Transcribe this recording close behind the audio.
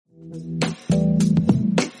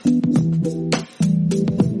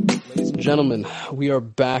Gentlemen, we are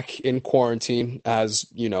back in quarantine. As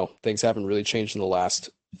you know, things haven't really changed in the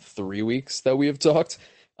last 3 weeks that we have talked.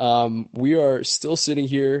 We are still sitting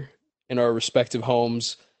here in our respective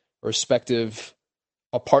homes, respective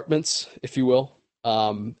apartments, if you will,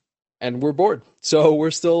 and we're bored. So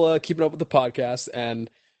we're still keeping up with the podcast, and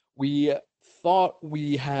we thought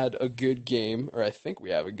we had a good game, or I think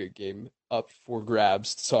we have a good game up for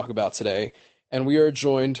grabs to talk about today. And we are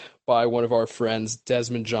joined by one of our friends,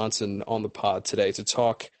 Desmond Johnson, on the pod today to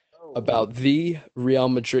talk Oh, about the Real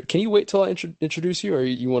Madrid. Can you wait till I introduce you, or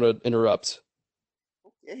you want to interrupt?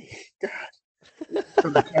 okay. God,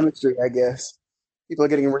 from the chemistry, I guess. People are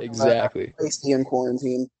getting real Exactly. feisty in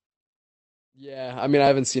quarantine. Yeah, I mean, I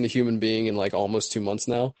haven't seen a human being in like almost 2 months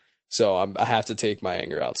now, so I have to take my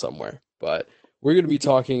anger out somewhere. But we're going to be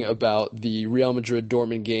talking about the Real Madrid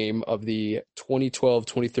Dortmund game of the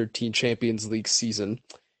 2012-2013 Champions League season.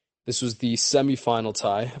 This was the semifinal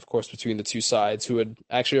tie, of course, between the two sides who had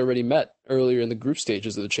actually already met earlier in the group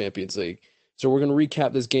stages of the Champions League. So we're going to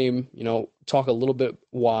recap this game, talk a little bit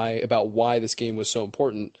why this game was so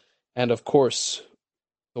important, and of course,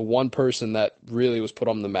 the one person that really was put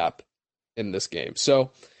on the map in this game. So,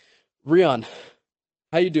 Rion,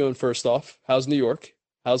 how you doing first off? How's New York?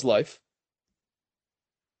 How's life?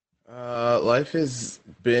 Life has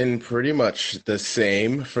been pretty much the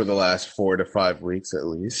same for the last 4 to 5 weeks at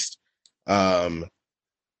least. Um,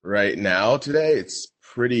 right now, today, it's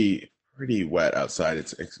pretty wet outside.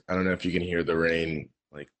 I don't know if you can hear the rain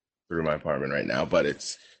like through my apartment right now, but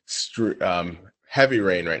it's heavy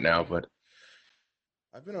rain right now. But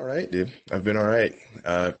I've been all right, dude. I've been all right.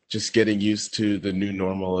 Just getting used to the new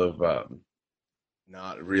normal of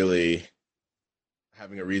not really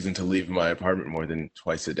having a reason to leave my apartment more than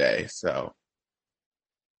twice a day. So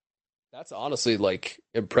That's honestly like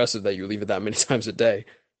impressive that you leave it that many times a day.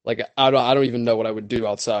 Like I don't even know what I would do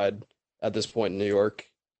outside at this point in New York.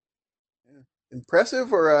 Yeah.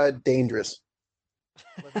 Impressive or dangerous?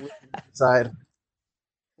 Living inside.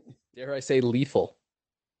 Dare I say lethal?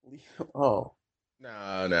 Oh,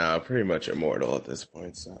 no, pretty much immortal at this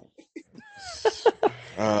point. So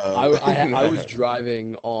I was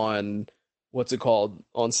driving on what's it called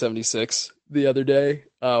on 76 the other day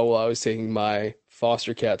while I was taking my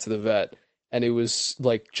foster cat to the vet, and it was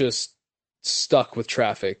like just stuck with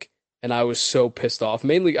traffic, and I was so pissed off.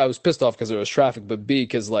 Mainly, I was pissed off because there was traffic, but B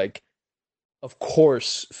because like of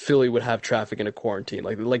course Philly would have traffic in a quarantine.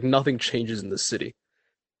 Like nothing changes in the city.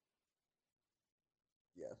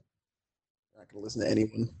 yeah. Not gonna listen to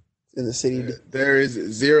anyone in the city. there is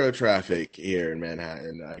zero traffic here in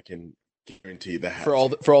Manhattan. I can guarantee For that.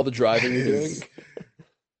 all the driving That you're doing. is,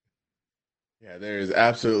 yeah, there is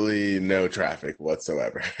absolutely no traffic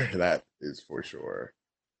whatsoever. That is for sure.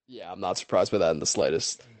 Yeah, I'm not surprised by that in the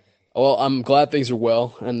slightest. Well, I'm glad things are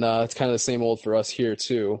well, and it's kind of the same old for us here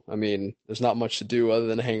too. I mean, there's not much to do other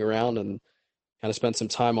than hang around and kind of spend some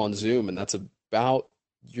time on Zoom, and that's about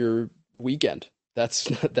your weekend. That's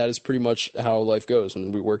that is pretty much how life goes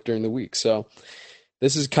when we work during the week. So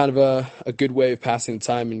this is kind of a good way of passing the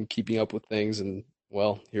time and keeping up with things, and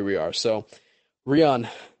well, here we are. So, Rion,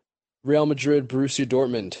 Real Madrid, Borussia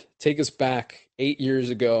Dortmund. Take us back 8 years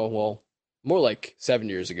ago. Well, more like 7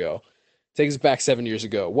 years ago. Take us back 7 years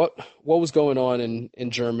ago. What was going on in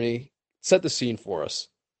Germany? Set the scene for us.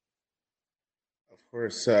 Of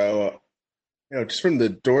course. So, just from the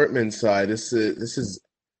Dortmund side, this is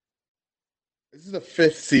the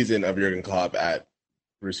fifth season of Jurgen Klopp at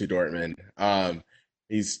Borussia Dortmund.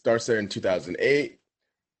 He starts there in 2008.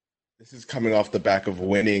 This is coming off the back of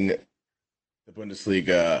winning the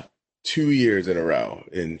Bundesliga 2 years in a row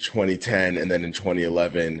in 2010 and then in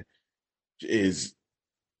 2011 is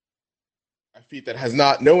a feat that has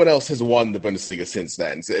not no one else has won the Bundesliga since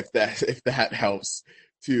then. So if that helps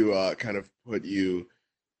to kind of put you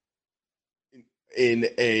in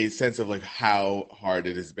a sense of like how hard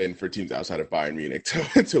it has been for teams outside of Bayern Munich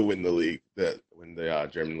to win the league, win the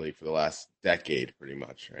German league for the last decade, pretty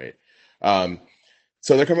much, right? Um,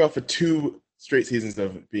 so they're coming off of two straight seasons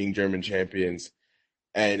of being German champions,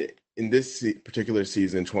 and in this particular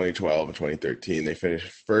season, 2012 and 2013, they finished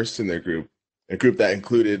first in their group. A group that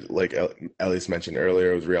included, like Elias mentioned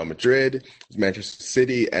earlier, was Real Madrid, it was Manchester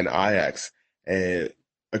City, and Ajax. And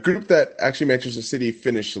a group that actually Manchester City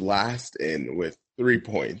finished last in with 3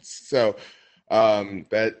 points. So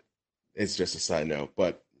that is just a side note,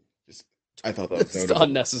 but just I thought that was It's notable.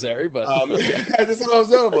 unnecessary, but okay. I just thought it was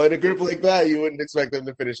notable. In a group like that, you wouldn't expect them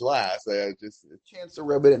to finish last. Chance to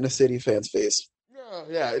rub it in a City fan's face.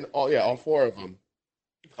 All four of them.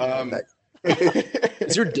 Um, Nice.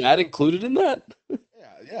 Is your dad included in that?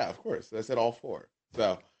 yeah, of course. I said all four.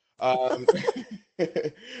 So, Um,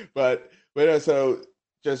 but no, so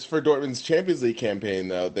just for Dortmund's Champions League campaign,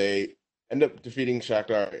 though, they end up defeating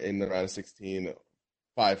Shakhtar in the round of 16,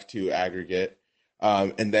 5-2 aggregate.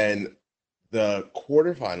 And then the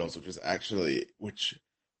quarterfinals, which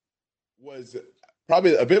was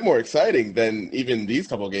probably a bit more exciting than even these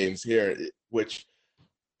couple games here, which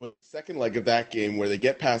was the second leg of that game where they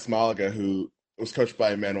get past Malaga, who was coached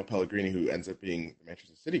by Emmanuel Pellegrini, who ends up being the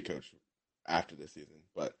Manchester City coach after this season,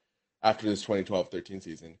 but after this 2012-13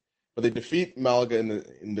 season. But they defeat Malaga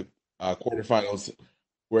in the quarterfinals,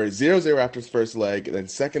 where 0-0 after his first leg, and then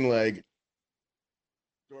second leg,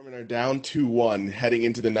 Dortmund are down 2-1 heading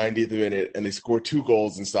into the 90th minute, and they score two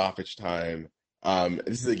goals in stoppage time.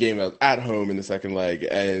 This is a game at home in the second leg,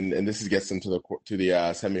 and this gets them to the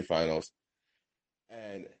semifinals.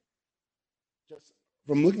 And just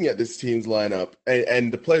from looking at this team's lineup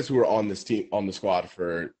and the players who are on this team on the squad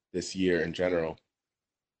for this year in general,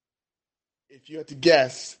 if you had to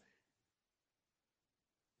guess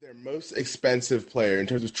their most expensive player in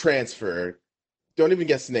terms of transfer, don't even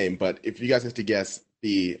guess the name, but if you guys have to guess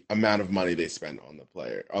the amount of money they spent on the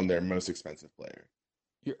player, on their most expensive player.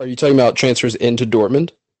 Are you talking about transfers into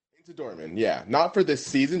Dortmund? Into Dortmund, yeah. Not for this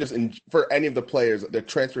season, for any of the players, their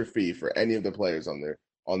transfer fee for any of the players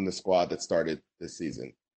on the squad that started this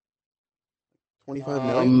season. 25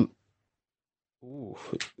 million? Ooh,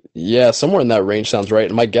 yeah, somewhere in that range sounds right.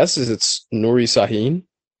 And my guess is it's Nuri Sahin.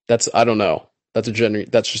 I don't know. That's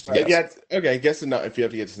just a guess. Yeah, okay, guess if you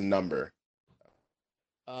have to guess a number.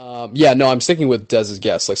 Yeah, no, I'm sticking with Dez's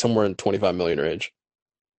guess, like somewhere in 25 million range.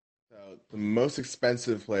 So the most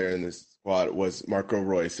expensive player in this squad was Marco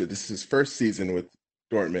Reus. So this is his first season with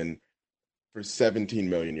Dortmund for 17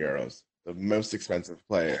 million euros. The most expensive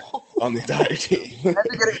player on the entire team.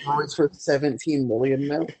 Imagine getting Royce for 17 million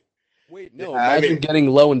now. Wait, no, I imagine mean- getting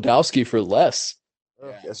Lewandowski for less.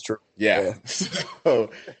 Yeah. That's true. Yeah.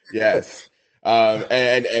 So yes.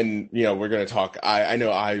 And you know, we're gonna talk. I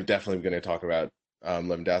know I'm definitely gonna talk about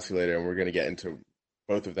Lewandowski later, and we're gonna get into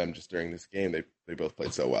both of them just during this game. They both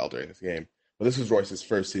played so well during this game. But this was Royce's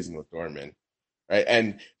first season with Dortmund, right?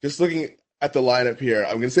 And just looking at the lineup here,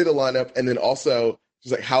 I'm gonna say the lineup, and then also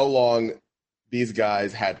just like how long these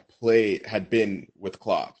guys had been with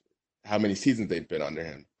Klopp, how many seasons they'd been under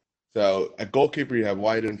him. So at goalkeeper, you have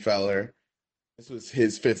Weidenfeller. This was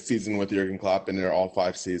his fifth season with Jurgen Klopp, and they're all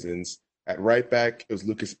 5 seasons. At right back, it was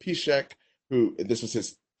Lucas Piszczek, who this was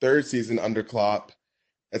his third season under Klopp.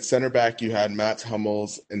 At center back, you had Mats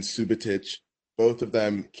Hummels and Subotic. Both of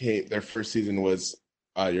them their first season was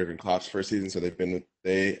Jurgen Klopp's first season, so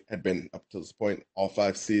they had been up to this point all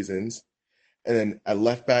 5 seasons. And then at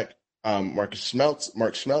left back, Mark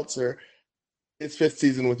Schmelzer, his fifth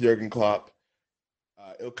season with Jurgen Klopp.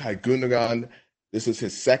 Ilkay Gundogan, this is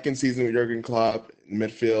his second season with Jurgen Klopp in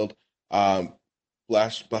midfield.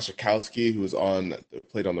 Blaszczykowski, who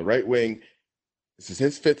played on the right wing. This is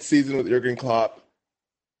his fifth season with Jurgen Klopp.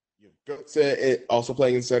 You have Götze also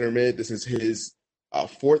playing in center mid. This is his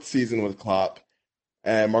fourth season with Klopp.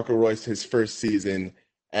 And Marco Reus, his first season.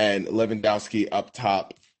 And Lewandowski up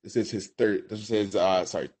top. This is his third season.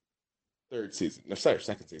 No, sorry,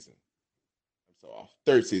 second season. I'm so off.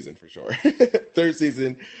 Third season for sure. Third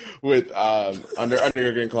season with under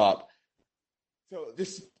Jurgen Klopp. So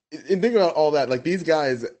just in thinking about all that, like these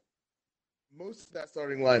guys, most of that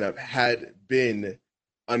starting lineup had been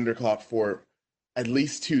under Klopp for at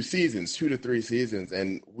least 2 seasons, 2 to 3 seasons,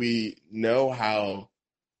 and we know how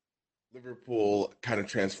Liverpool kind of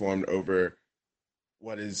transformed over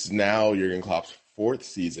what is now Jurgen Klopp's fourth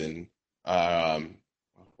season.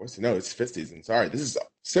 It's fifth season. Sorry, this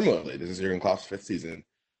is Jurgen Klopp's fifth season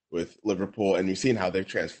with Liverpool, and we've seen how they've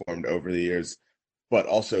transformed over the years, but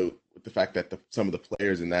also with the fact that some of the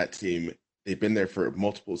players in that team, they've been there for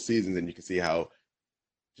multiple seasons, and you can see how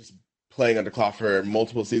just playing under Klopp for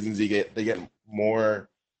multiple seasons, they get more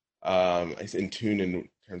in tune in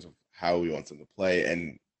terms of how he wants them to play,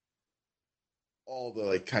 and all the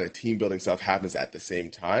like kind of team building stuff happens at the same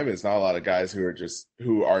time. It's not a lot of guys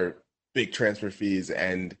who are big transfer fees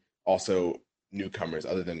and also newcomers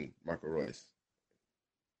other than Marco Reus.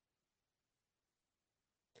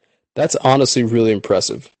 That's honestly really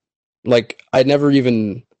impressive. Like I never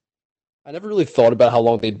really thought about how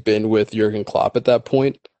long they'd been with Jurgen Klopp at that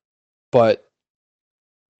point, but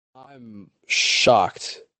I'm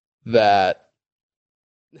shocked that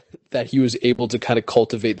he was able to kind of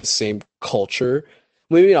cultivate the same culture.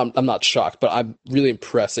 Maybe I'm not shocked, but I'm really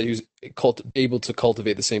impressed that he was able to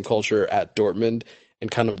cultivate the same culture at Dortmund and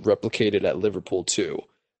kind of replicate it at Liverpool too.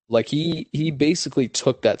 Like he basically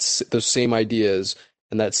took those same ideas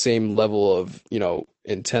and that same level of,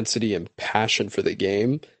 intensity and passion for the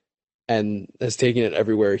game and has taken it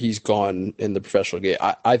everywhere he's gone in the professional game.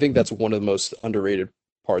 I think that's one of the most underrated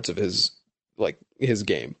parts of his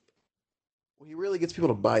game. Well, he really gets people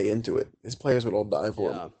to buy into it. His players would all die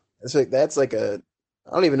for him. Yeah. That's like a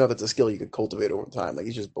I don't even know if it's a skill you could cultivate over time. Like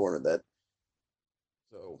he's just born with that.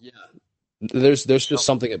 So Yeah. There's just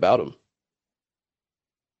something about him,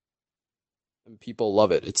 and people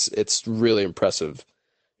love it. It's really impressive.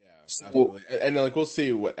 Yeah, So absolutely. And like we'll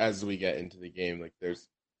see what as we get into the game. Like there's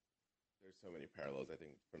so many parallels I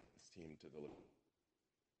think from this team to the Liverpool.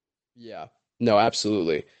 yeah, no,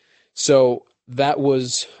 absolutely. So that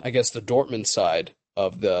was, I guess, the Dortmund side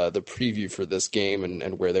of the preview for this game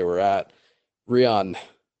and where they were at. Rian,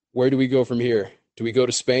 where do we go from here? Do we go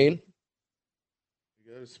to Spain?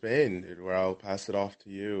 We go to Spain, dude, where I'll pass it off to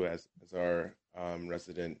you as our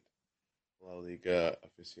resident La Liga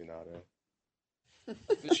aficionado.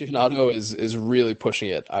 Aficionado is really pushing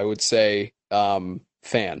it. I would say fan,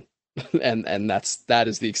 and that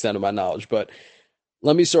is the extent of my knowledge. But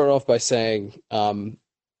let me start off by saying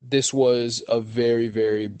this was a very,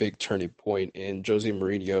 very big turning point in Jose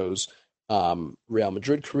Mourinho's Real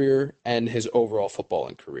Madrid career and his overall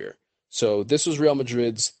footballing career. So this was Real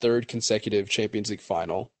Madrid's third consecutive Champions League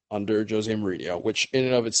final under Jose Mourinho, which in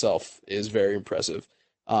and of itself is very impressive.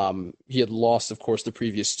 He had lost, of course, the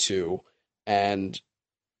previous two, and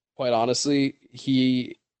quite honestly,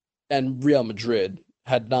 he and Real Madrid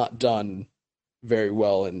had not done very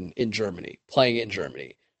well in Germany, playing in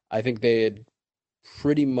Germany. I think they had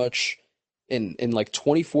pretty much in like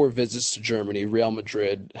 24 visits to Germany, Real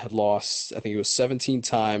Madrid had lost, I think it was 17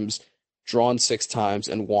 times, drawn 6 times,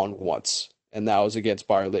 and won once. And that was against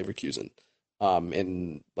Bayer Leverkusen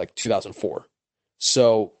in like 2004.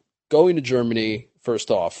 So going to Germany,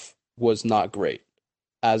 first off, was not great,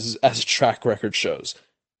 as a track record shows.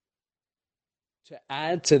 To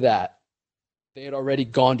add to that, they had already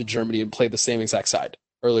gone to Germany and played the same exact side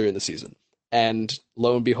earlier in the season. And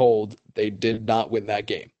lo and behold, they did not win that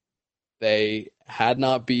game. They had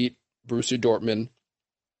not beat Borussia Dortmund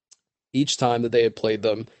each time that they had played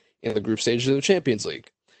them in the group stages of the Champions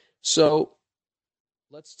League. So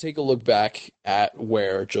let's take a look back at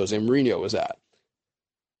where Jose Mourinho was at.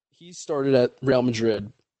 He started at Real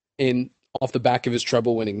Madrid in off the back of his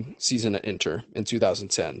treble winning season at Inter in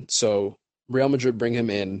 2010. So Real Madrid bring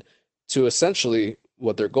him in to essentially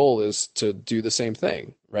what their goal is to do the same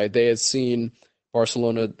thing, right? They had seen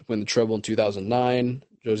Barcelona win the treble in 2009,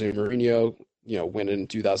 Jose Mourinho, win in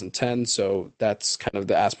 2010, so that's kind of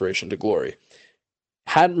the aspiration to glory.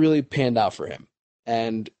 Hadn't really panned out for him.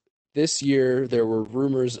 And this year there were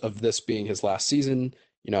rumors of this being his last season.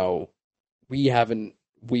 You know, we haven't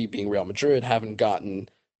we being Real Madrid haven't gotten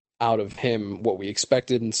out of him what we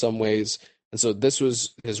expected in some ways. And so this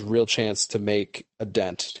was his real chance to make a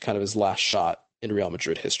dent, kind of his last shot in Real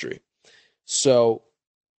Madrid history. So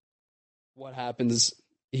what happens?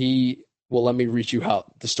 Let me read you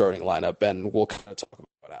out the starting lineup and we'll kind of talk about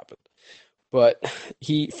what happened. But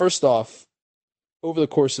he, first off, over the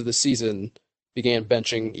course of the season, began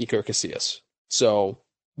benching Iker Casillas. So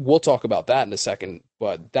we'll talk about that in a second,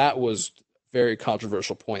 but that was a very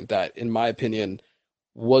controversial point that, in my opinion,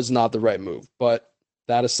 was not the right move. But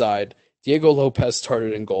that aside, Diego Lopez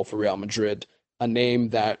started in goal for Real Madrid, a name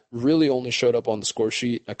that really only showed up on the score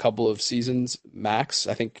sheet a couple of seasons max.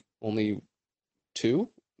 I think only two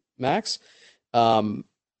max.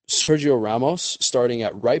 Sergio Ramos starting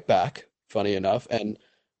at right back, funny enough, and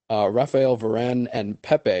Rafael Varane and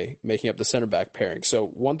Pepe making up the center back pairing. So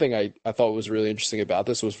one thing I thought was really interesting about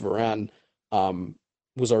this was Varane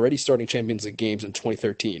was already starting Champions League games in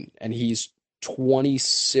 2013, and he's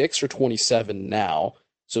 26 or 27 now.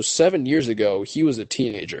 So 7 years ago, he was a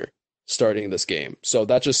teenager starting this game. So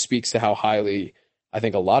that just speaks to how highly I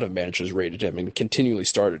think a lot of managers rated him and continually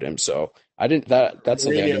started him. So I didn't that's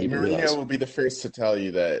something I didn't even realize. Mourinho will be the first to tell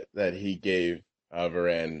you that he gave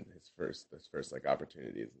Varane his first like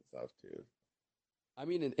opportunities and stuff too. I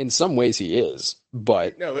mean, in some ways he is,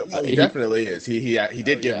 but No, he definitely is. He oh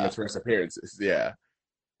did give him yeah, his first appearances. Yeah.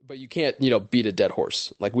 but you can't beat a dead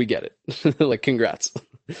horse. Like we get it. Like congrats,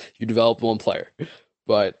 you developed one player.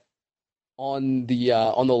 But on the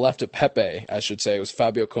left of Pepe, I should say, was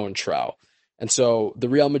Fabio Coentrao. And so the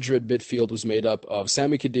Real Madrid midfield was made up of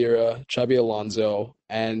Sami Khedira, Xabi Alonso,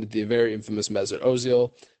 and the very infamous Mesut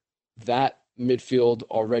Ozil. That midfield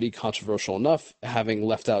already controversial enough, having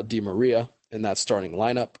left out Di Maria in that starting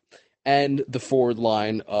lineup, and the forward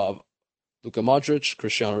line of Luka Modric,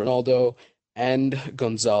 Cristiano Ronaldo, and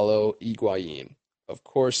Gonzalo Higuain. Of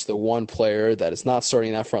course, the one player that is not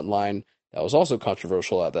starting that front line that was also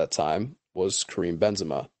controversial at that time was Karim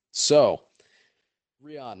Benzema. So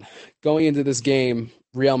Rian, going into this game,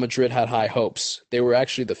 Real Madrid had high hopes. They were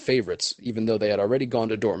actually the favorites, even though they had already gone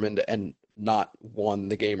to Dortmund and not won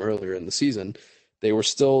the game earlier in the season. They were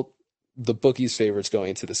still the bookies' favorites going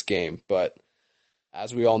into this game. But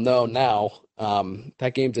as we all know now,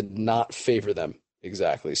 that game did not favor them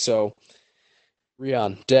exactly. So,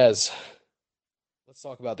 Rian, Dez, let's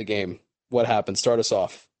talk about the game. What happened? Start us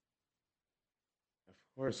off. Of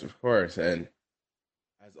course, of course. And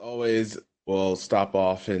as always, we'll stop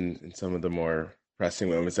off in some of the more pressing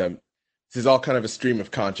moments. This is all kind of a stream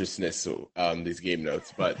of consciousness, so, these game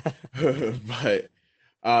notes, but but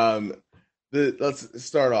um, let's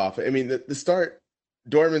start off. I mean, the start,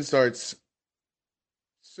 Dortmund starts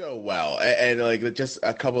so well, and like just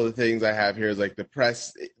a couple of things I have here is like the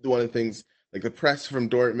press. One of the things like the press from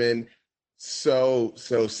Dortmund, so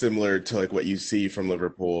similar to like what you see from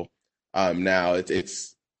Liverpool. Now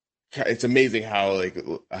it's amazing how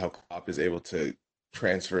how Klopp is able to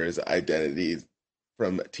transfer his identities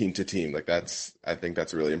from team to team. Like I think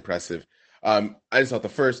that's really impressive. I just thought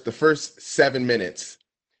the first 7 minutes,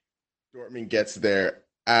 Dortmund gets their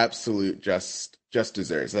absolute just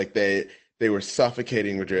desserts. Like they were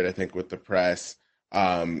suffocating Madrid, I think, with the press.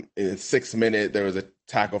 In the 6 minute, there was a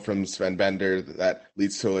tackle from Sven Bender that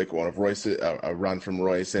leads to like one of Royce, a run from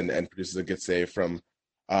Royce, and produces a good save from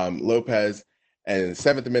Lopez. And in the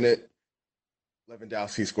 7th minute,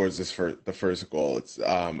 Lewandowski scores for the first goal. It's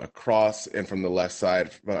a cross and from the left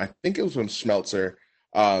side. I think it was from Schmelzer,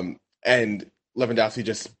 and Lewandowski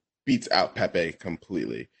just beats out Pepe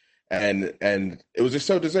completely, and it was just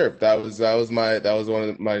so deserved. That was one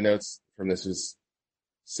of my notes from this was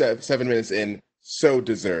 7 minutes in, so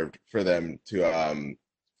deserved for them to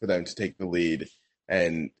take the lead,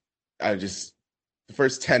 and I just the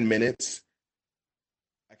first 10 minutes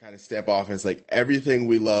I kind of stamp off as like everything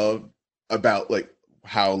we love about like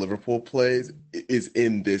how Liverpool plays is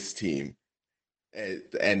in this team, and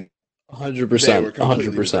they were 100%,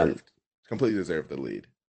 100%. completely deserved the lead.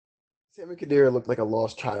 Sammy Khedira looked like a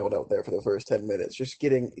lost child out there for the first 10 minutes, just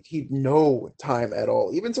getting he no time at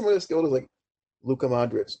all. Even some of the skills like Luka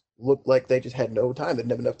Modric looked like they just had no time. They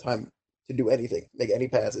didn't have enough time to do anything, make any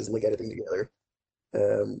passes, link anything together.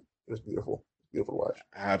 It was beautiful. Beautiful to watch.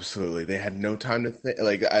 Absolutely, they had no time to think.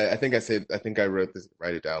 Like I think I said, I think I write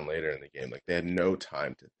it down later in the game. Like they had no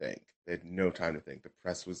time to think. They had no time to think. The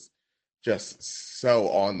press was just so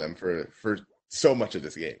on them for so much of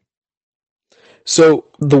this game. So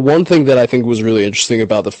the one thing that I think was really interesting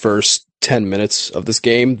about the first 10 minutes of this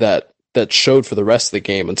game that showed for the rest of the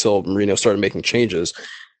game until Mourinho started making changes,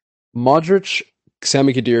 Modric,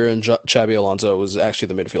 Sami Khedira, and Xabi Alonso was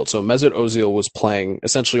actually the midfield. So Mesut Ozil was playing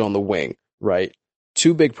essentially on the wing, right?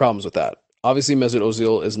 Two big problems with that. Obviously, Mesut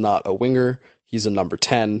Ozil is not a winger; he's a number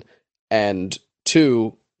 10, and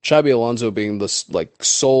two, Xabi Alonso being this like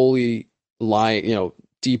solely line,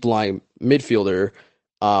 deep line midfielder.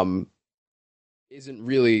 Um, isn't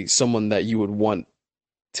really someone that you would want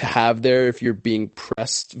to have there if you're being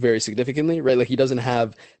pressed very significantly, right? Like he doesn't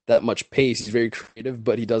have that much pace. He's very creative,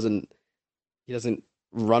 but he doesn't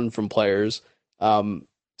run from players.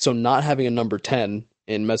 So not having a number 10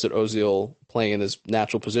 in Mesut Ozil playing in his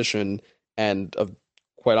natural position and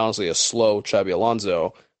quite honestly a slow Xabi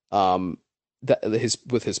Alonso, that his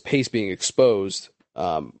with his pace being exposed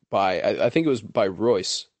by I think it was by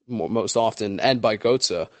Royce most often and by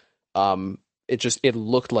Götze. It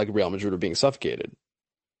looked like Real Madrid were being suffocated.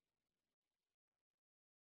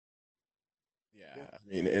 Yeah, I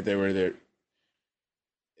mean, they were there.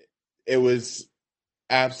 It was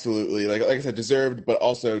absolutely like I said, deserved, but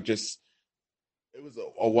also just it was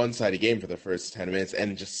a one-sided game for the first 10 minutes,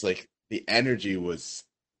 and just like the energy was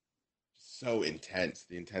so intense.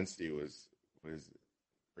 The intensity was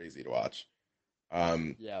crazy to watch.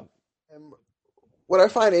 Um, Yeah. And what I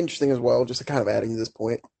find interesting as well, just to kind of adding to this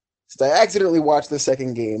point, is I accidentally watched the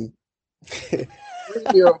second game.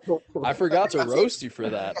 I forgot to roast you for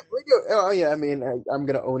that. Oh yeah, I mean I'm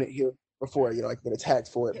gonna own it here before I get attacked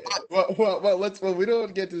for it. we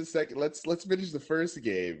don't get to the second. Let's finish the first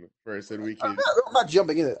game first, and we I'm can. not, I'm not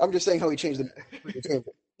jumping in it. I'm just saying how he changed the game.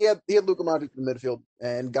 He had Luka Modric in the midfield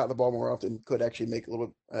and got the ball more often. Could actually make a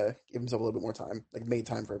little give himself a little bit more time, like made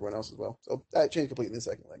time for everyone else as well. So that changed completely in the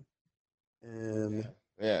second leg. Yeah, And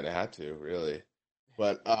yeah, and it had to really,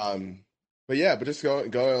 but yeah, but just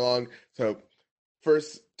going along. So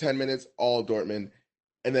first 10 minutes, all Dortmund,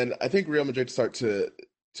 and then I think Real Madrid start to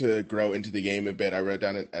grow into the game a bit. I wrote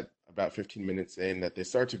down at about 15 minutes in that they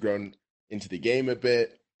start to grow into the game a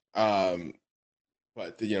bit. Um,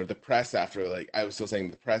 but the press after, like I was still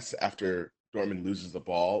saying, the press after Dortmund loses the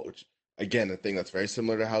ball, which again, a thing that's very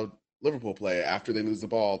similar to how Liverpool play after they lose the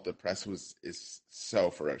ball, the press is so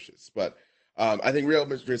ferocious. But I think Real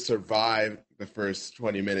Madrid survived the first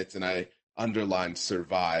 20 minutes, and I underlined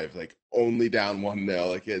survive, like only down 1-0.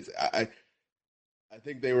 Like I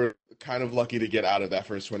think they were kind of lucky to get out of that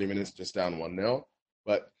first 20 minutes just down 1-0.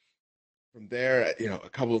 But from there, a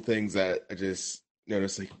couple of things that I just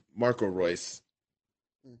noticed, like Marco Royce,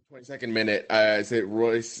 22nd minute, I said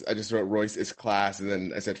Royce, I just wrote Royce is class, and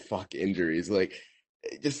then I said fuck injuries. Like,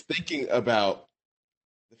 just thinking about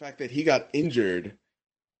the fact that he got injured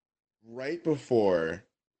right before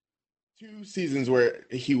 2 seasons where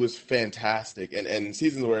he was fantastic, and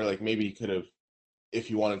seasons where like maybe he could have, if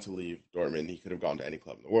he wanted to leave Dortmund, he could have gone to any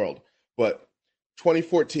club in the world. But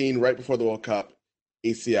 2014, right before the World Cup,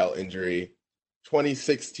 ACL injury.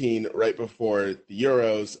 2016, right before the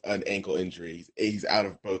Euros, an ankle injury. He's out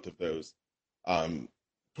of both of those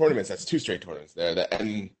tournaments. That's 2 straight tournaments there.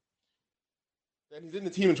 And he's in the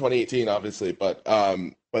team in 2018, obviously, but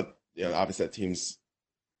obviously that team's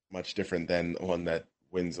much different than one that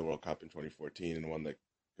wins the World Cup in 2014 and one that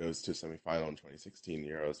goes to semifinal in 2016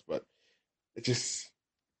 Euros. But it just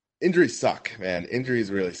injuries suck, man. Injuries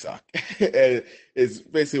really suck. And it's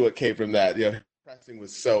basically what came from that. Pressing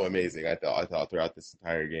was so amazing. I thought throughout this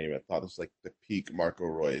entire game, I thought it was like the peak Marco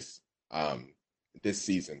Royce this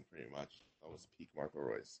season, pretty much. That was peak Marco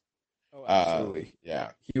Royce. Oh, absolutely.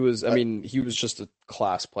 Yeah. He was. I mean, he was just a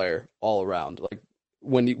class player all around. Like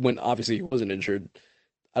when obviously he wasn't injured.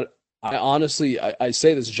 I honestly, I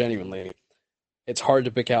say this genuinely. It's hard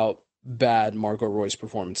to pick out bad Marco Royce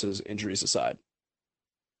performances, injuries aside.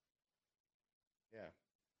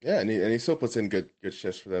 Yeah, and he still puts in good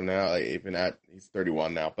shifts for them now. Like even he's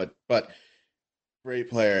 31 now, but great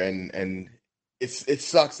player, and it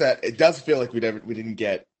sucks that it does feel like we didn't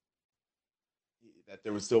get that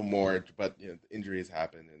there was still more, but injuries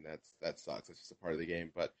happen, and that sucks. It's just a part of the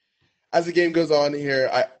game. But as the game goes on here,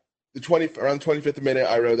 around 25th minute,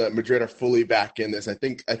 I wrote that Madrid are fully back in this. I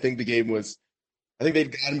think the game was, I think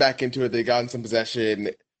they'd gotten back into it. They'd gotten some possession.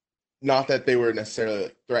 Not that they were necessarily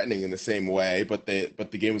threatening in the same way, but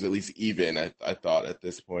the game was at least even. I thought at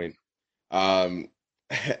this point, and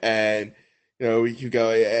we could go.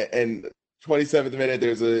 And 27th minute,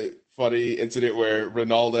 there's a funny incident where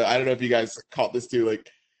Ronaldo. I don't know if you guys caught this too. Like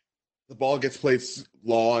the ball gets played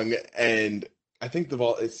long, and I think the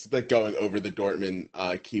ball is like going over the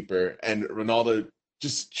Dortmund keeper, and Ronaldo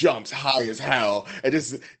just jumps high as hell and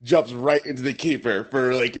just jumps right into the keeper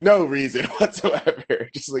for like no reason whatsoever.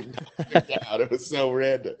 Just like down. It was so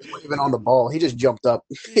random. He wasn't even on the ball. He just jumped up.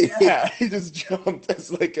 Yeah, he just jumped as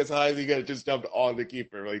high as he could. Just jumped on the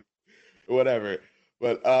keeper, like whatever.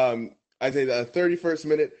 But I'd say the 31st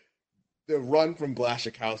minute, the run from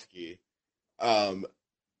Blaszczykowski, wow,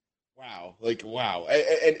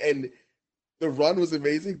 and the run was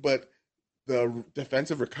amazing, but the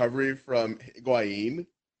defensive recovery from Higuain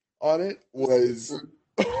on it was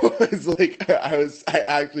like I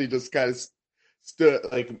actually just kind of stood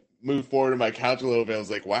like moved forward in my couch a little bit. I was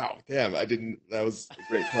like, wow, damn, that was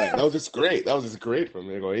a great play. That was just great from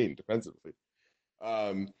Higuain defensively.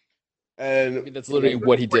 And I mean, that's literally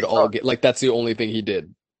what he did all game. Like that's the only thing he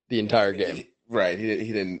did the entire game. Right.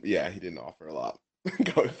 He didn't offer a lot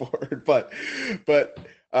going forward, but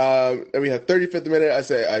and we had 35th minute.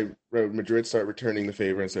 I wrote Madrid start returning the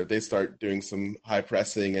favor, and so they start doing some high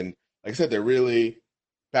pressing, and like I said, they're really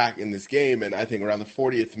back in this game. And I think around the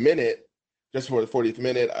 40th minute, just before the 40th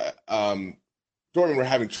minute, Dortmund were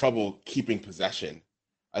having trouble keeping possession.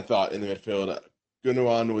 I thought in the midfield,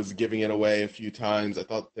 Gundogan was giving it away a few times. I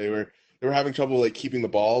thought they were having trouble like keeping the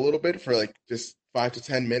ball a little bit for like just 5 to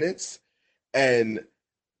 10 minutes, and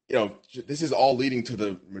this is all leading to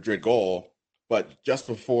the Madrid goal. But just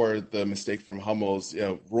before the mistake from Hummels,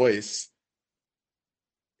 Royce,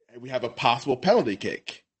 we have a possible penalty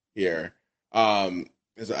kick here. I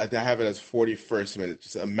have it as 41st minute,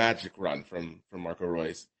 just a magic run from Marco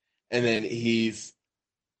Royce. And then he's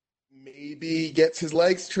maybe gets his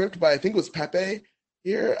legs tripped by, I think it was Pepe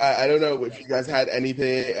here. I don't know if you guys had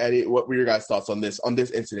what were your guys' thoughts on this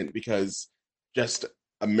incident? Because just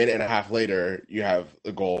a minute and a half later, you have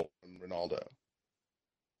the goal from Ronaldo.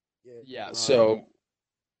 Yeah, so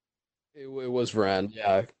it was Varane.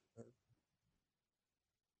 Yeah.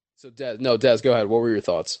 So Des, go ahead. What were your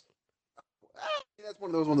thoughts? That's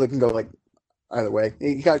one of those ones that can go like either way.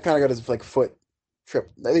 He kind of got his like foot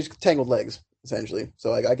tripped. These tangled legs essentially.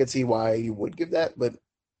 So like I could see why you would give that, but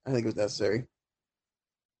I think it was necessary.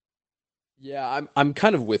 Yeah, I'm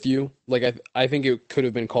kind of with you. Like I think it could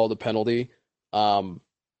have been called a penalty.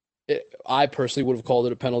 I personally would have called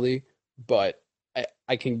it a penalty, but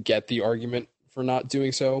I can get the argument for not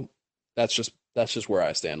doing so. That's just That's just where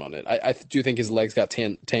I stand on it. I do think his legs got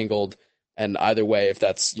tangled, and either way, if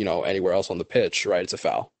that's anywhere else on the pitch, right, it's a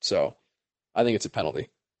foul. So I think it's a penalty.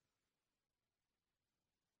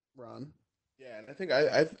 Ron. Yeah, and I think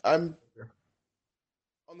I'm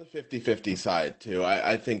on the 50-50 side too.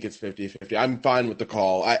 I think it's 50-50. I'm fine with the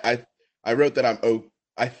call. I wrote that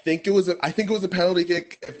I think it was a penalty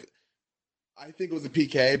kick. I think it was a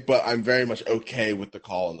PK, but I'm very much okay with the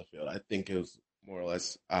call on the field. I think it was more or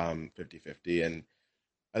less 50-50. And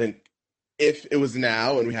I think if it was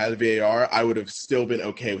now and we had a VAR, I would have still been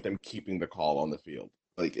okay with them keeping the call on the field.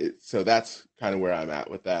 So that's kind of where I'm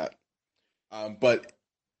at with that. But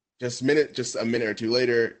just a minute or two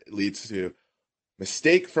later, it leads to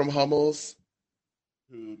mistake from Hummels,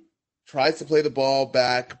 who tries to play the ball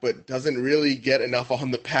back but doesn't really get enough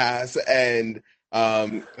on the pass, and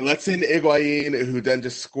lets in Higuain, who then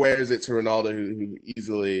just squares it to Ronaldo, who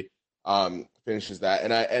easily finishes that.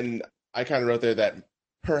 And I kind of wrote there that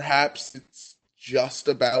perhaps it's just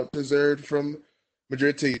about deserved from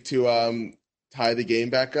Madrid to tie the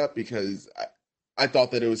game back up, because I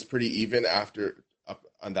thought that it was pretty even up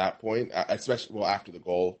on that point, especially after the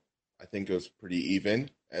goal. I think it was pretty even,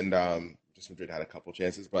 and just Madrid had a couple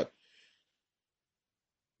chances, but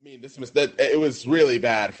I mean, it was really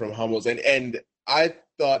bad from Hummels, and I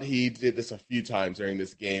thought he did this a few times during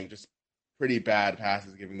this game, just pretty bad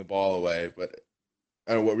passes, giving the ball away. But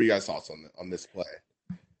I don't know, what were you guys' thoughts on this play?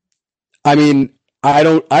 I mean, I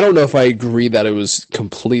don't know if I agree that it was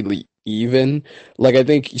completely even. Like I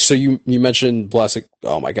think so. You mentioned Blasik.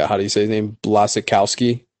 Oh my God, how do you say his name?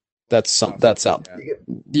 Blasikowski. That sound. Yeah,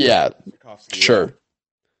 Yeah, Tarkowski, yeah, sure.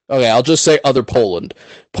 Okay, I'll just say other Polish,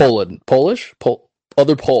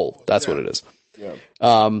 other Pole. That's what yeah, it is. yeah.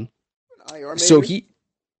 Um, IR so maybe.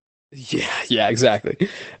 yeah, exactly.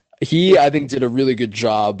 He, I think, did a really good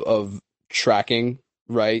job of tracking,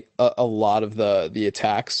 right, a lot of the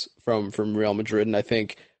attacks from Real Madrid, and I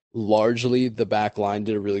think largely the back line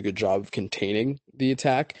did a really good job of containing the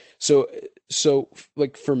attack. So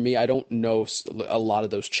like for me, I don't know a lot of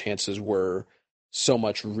those chances were so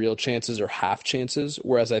much real chances or half chances,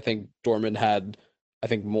 whereas I think Dortmund had, I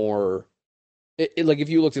think, more. Like if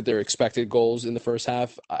you looked at their expected goals in the first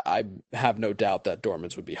half, I have no doubt that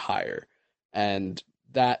Dortmund's would be higher, and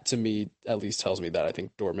that to me at least tells me that I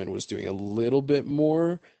think Dortmund was doing a little bit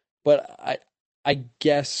more. But I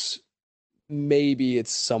guess maybe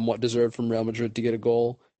it's somewhat deserved from Real Madrid to get a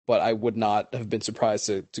goal, but I would not have been surprised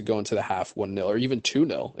to go into the half 1-0 or even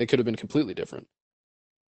 2-0. It could have been completely different.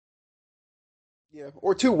 Yeah,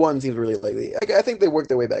 or 2-1 seems really likely. I think they worked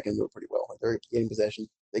their way back into it pretty well. Like they're getting possession.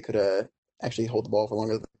 They could actually hold the ball for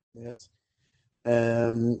longer than minutes.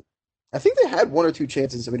 I think they had one or two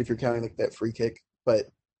chances. I mean, if you're counting like that free kick, but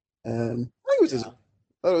I think it was Yeah. deserved.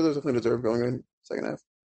 I thought it was definitely deserved going in second half.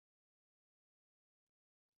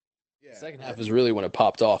 Yeah. Second half is really when it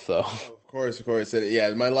popped off, though. Oh, of course, of course. And yeah,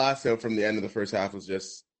 my last note from the end of the first half was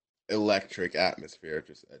just electric atmosphere,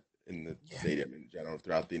 in the Yeah. stadium in general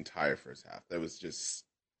throughout the entire first half. That was just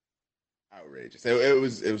outrageous. It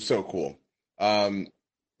was so cool. Um,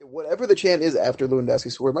 Whatever the chant is after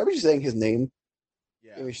Lewandowski scored, might be just saying his name.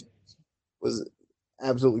 yeah. I mean, was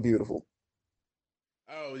absolutely beautiful.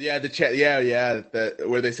 Oh yeah, the chat. Yeah, yeah. That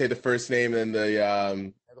where they say the first name and the Yeah,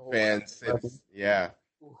 the whole crowd fans. clapping. Yeah,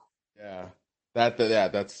 Ooh. yeah. Yeah.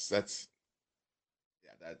 That's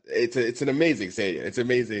yeah. It's an amazing stadium. It's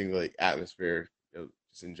amazing like atmosphere,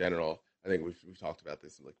 just in general. I think we've talked about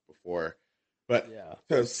this like before, but Yeah.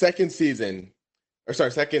 so second season, or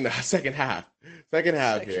sorry, second half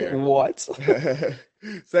here, What?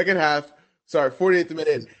 second half. Sorry, 48th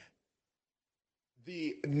minute.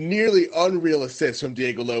 The nearly unreal assist from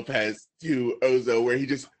Diego Lopez to Ozil, where he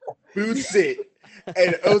just boots it,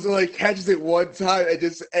 and Ozil like catches it one time, and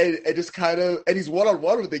just kind of, and he's one on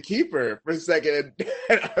one with the keeper for a second,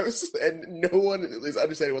 and no one is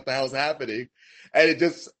understanding what the hell is happening, and it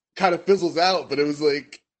just kind of fizzles out. But it was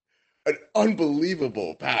like an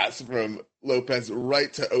unbelievable pass from Lopez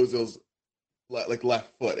right to Ozil's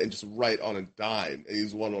left foot, and just right on a dime, and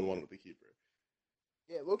he's one on one with the keeper.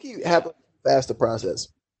 Yeah, Loki happened fast to process.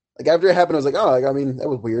 Like after it happened, I was like, oh, like, I mean, that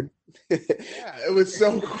was weird. Yeah, it was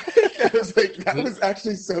so quick. I was like, that was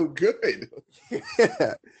actually so good.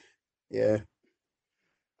 Yeah, yeah.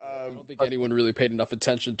 I Um, don't think anyone really paid enough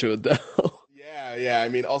attention to it, though. yeah, yeah. I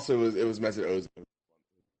mean, also it was Mesut Ozil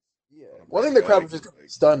Yeah. on a Well, I think break. the crowd was just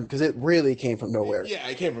stunned because it really came from nowhere. Yeah,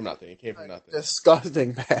 it came from nothing. It came from Like, nothing.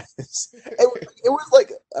 disgusting pass. It was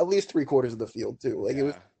like at least three-quarters of the field too. Like it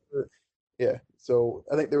was, Yeah, yeah. So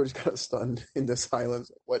I think they were just kind of stunned into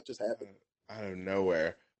silence. What just happened? out of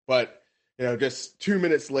nowhere. But just 2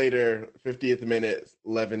 minutes later, 50th minute,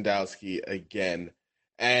 Lewandowski again.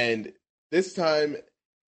 And this time,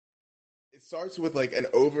 it starts with like an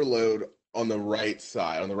overload on the right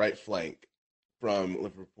side, on the right flank from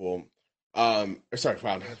Liverpool. Or sorry,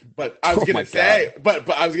 wow. But I was Oh my gonna God. say, but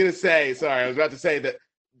I was gonna say, sorry, I was about to say that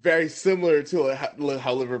very similar to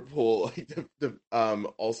how Liverpool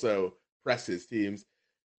also presses teams,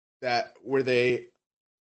 that where they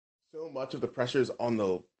so much of the pressure is on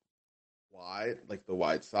the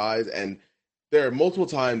wide sides, and there are multiple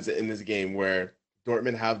times in this game where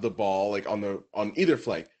Dortmund have the ball like on either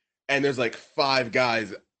flank, and there's like five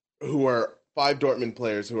Dortmund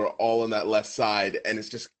players who are all on that left side, and it's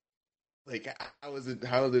just like how are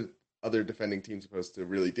the other defending teams supposed to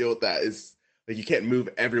really deal with that? Is like you can't move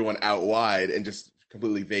everyone out wide and just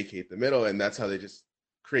completely vacate the middle, and that's how they just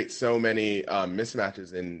create so many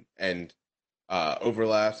mismatches and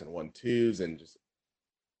overlaps and 1-2s and just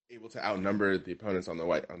able to outnumber the opponents on the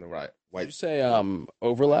Did you say white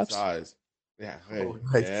overlaps? size. Yeah, hey, Oh,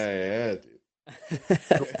 right. yeah, dude.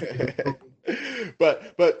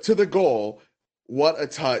 But to the goal, what a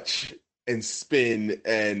touch and spin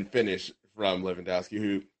and finish from Lewandowski,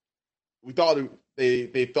 who we thought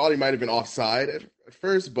they thought he might have been offside at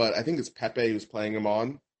first, but I think it's Pepe who's playing him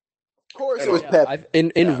on. Of course, And it was Yeah, Pep.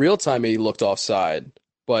 in yeah, real time he looked offside,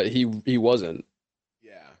 but he wasn't.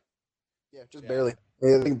 yeah, Yeah, just yeah, barely.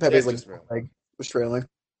 I think yeah, Pepe's like just real. leg was trailing.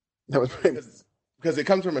 That was Yeah, pretty. because it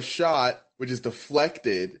comes from a shot which is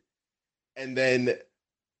deflected, and then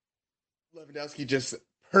Lewandowski just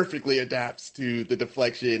perfectly adapts to the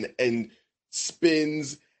deflection and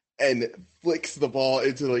spins and flicks the ball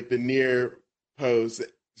into like the near post,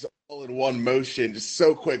 just all in one motion, just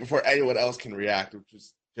so quick before anyone else can react, which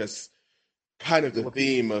is just kind of the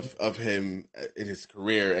theme of him in his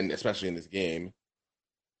career and especially in this game.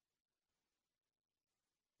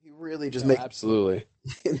 He really just No, makes absolutely.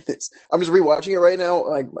 in this. I'm just rewatching it right now.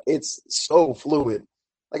 Like it's so fluid.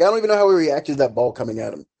 Like I don't even know how he reacted to that ball coming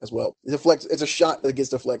at him as well. It deflects. It's a shot that gets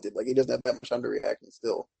deflected. Like he doesn't have that much time to react and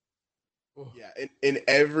still. Yeah, in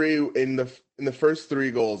the first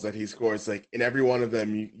three goals that he scores, like in every one of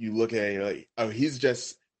them, you look at it and you're like, oh, he's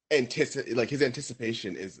just like his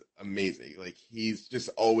anticipation is amazing. Like he's just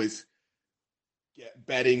always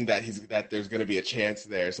betting that there's going to be a chance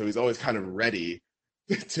there, so he's always kind of ready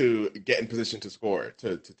to get in position to score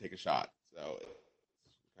to take a shot. So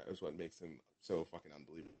that's what makes him so fucking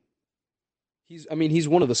unbelievable. I mean, he's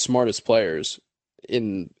one of the smartest players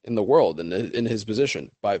in the world in his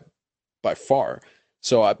position by far.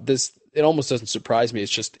 So this it almost doesn't surprise me.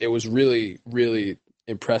 It's just it was really really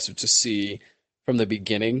impressive to see from the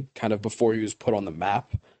beginning, kind of before he was put on the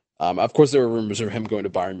map. Of course, there were rumors of him going to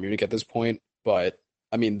Bayern Munich at this point, but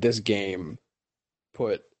I mean, this game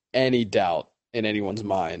put any doubt in anyone's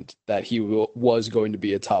mind that he was going to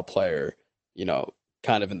be a top player. You know,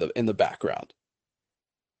 kind of in the background.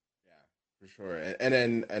 Yeah, for sure.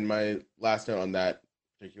 And my last note on that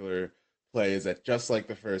particular play is that just like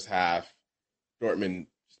the first half, Dortmund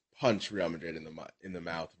punched Real Madrid in the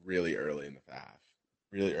mouth really early in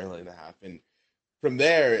the half, and from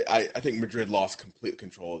there, I think Madrid lost complete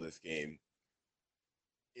control of this game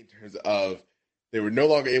in terms of they were no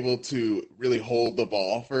longer able to really hold the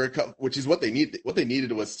ball for a couple, which is what they needed. What they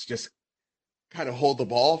needed was to just kind of hold the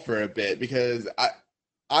ball for a bit because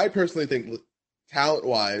I personally think talent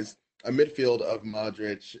wise, a midfield of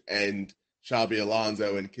Modric and Xabi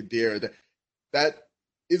Alonso and Khedira that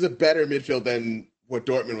is a better midfield than what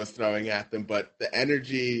Dortmund was throwing at them. But the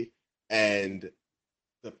energy and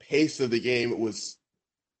the pace of the game was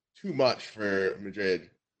too much for Madrid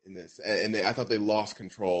in this, and I thought they lost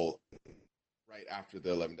control right after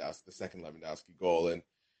the second Lewandowski goal, and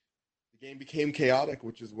the game became chaotic,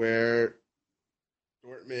 which is where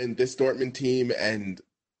this Dortmund team and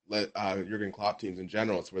Jurgen Klopp teams in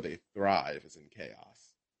general, it's where they thrive is in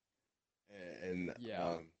chaos. And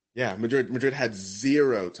Yeah. yeah, Madrid had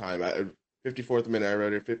zero time. 54th minute, I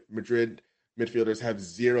wrote it. Madrid midfielders have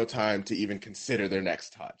zero time to even consider their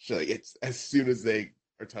next touch. Like it's as soon as they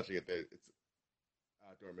are touching it, it's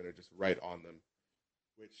Dortmund are just right on them,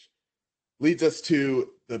 which leads us to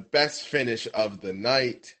the best finish of the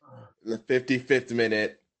night, in the 55th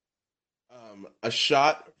minute. A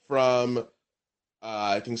shot from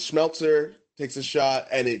I think Schmelzer takes a shot,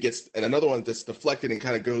 and another one that's deflected and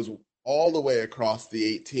kind of goes all the way across the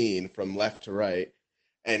 18 from left to right,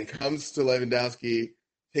 and comes to Lewandowski,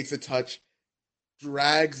 takes a touch,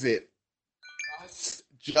 drags it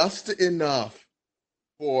just enough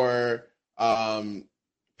for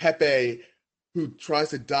Pepe, who tries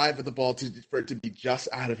to dive at the ball for it to be just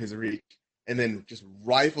out of his reach, and then just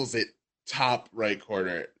rifles it top right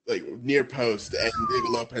corner, like near post, and Diego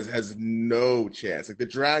Lopez has no chance. Like the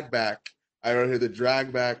drag back, I wrote here, the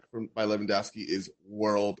drag back from by Lewandowski is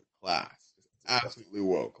world class, absolutely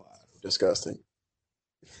world class. Disgusting.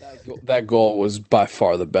 That goal was by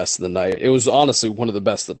far the best of the night. It was honestly one of the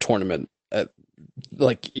best of the tournament. I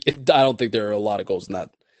don't think there are a lot of goals in that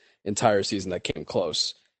entire season that came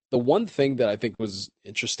close. The one thing that I think was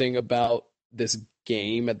interesting about this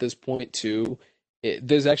game at this point too,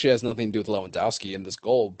 this actually has nothing to do with Lewandowski in this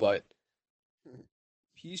goal, but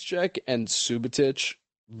Piszczek and Subotic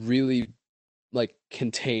really like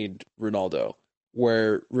contained Ronaldo,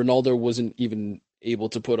 where Ronaldo wasn't even able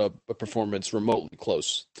to put up a performance remotely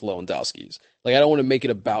close to Lewandowski's. Like I don't want to make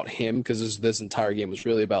it about him because this entire game was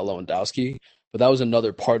really about Lewandowski, but that was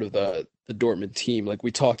another part of the Dortmund team. Like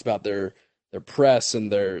we talked about their press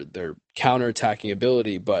and their counterattacking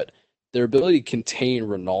ability, but their ability to contain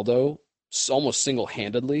Ronaldo almost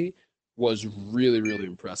single-handedly was really, really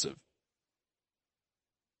impressive.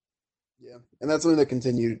 Yeah, and that's something that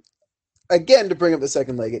continued. Again, to bring up the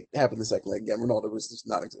second leg, it happened the second leg again. Ronaldo was just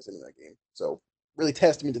non-existent in that game. So, really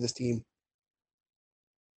testament to this team.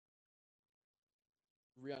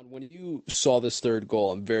 Rian, when you saw this third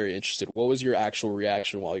goal, I'm very interested. What was your actual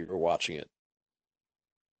reaction while you were watching it?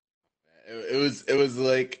 It was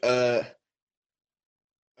like a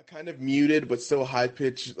kind of muted but still high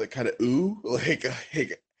pitched, like kind of ooh, like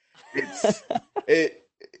it's it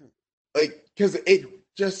like because it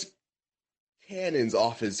just cannons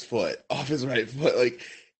off his foot, off his right foot. Like,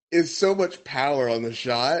 is so much power on the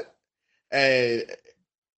shot, and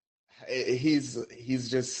he's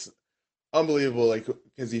just unbelievable. Like,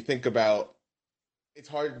 because you think about, it's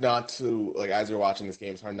hard not to, like, as you're watching this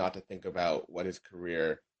game, it's hard not to think about what his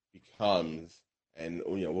career becomes, and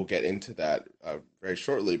we'll get into that very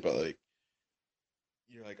shortly. But like,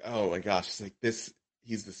 you're like, oh my gosh, it's like this.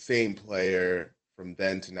 He's the same player from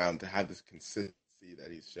then to now, and to have this consistency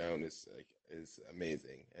that he's shown is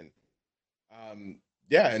amazing. And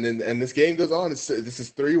yeah, and this game goes on. This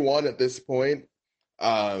is 3-1 at this point.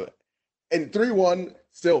 And 3-1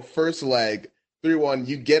 still first leg, 3-1,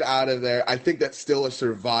 you get out of there. I think that's still a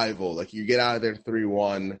survival. Like, you get out of there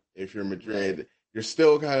 3-1 if you're Madrid. You're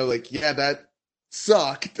still kind of like, yeah, that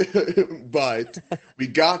sucked, but we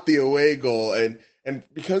got the away goal. And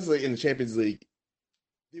because, like, in the Champions League,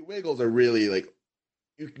 the away goals are really, like,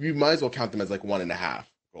 you might as well count them as like 1.5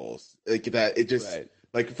 goals. Like that, it just right.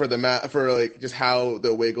 Like for like just how the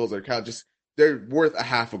away goals are counted, just they're worth a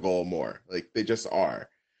half a goal more. Like they just are,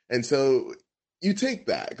 and so you take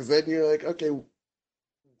that because then you're like, okay,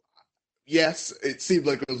 yes, it seemed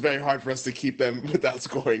like it was very hard for us to keep them without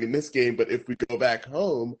scoring in this game, but if we go back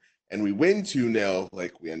home and we win 2-0,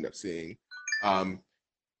 like we end up seeing,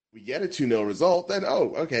 we get a 2-0 result, then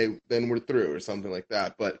okay, then we're through or something like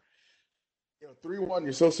that, but. 3-1,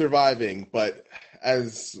 you're still surviving, but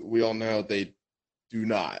as we all know, they do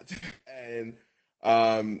not. And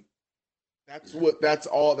that's what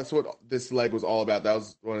this leg was all about. That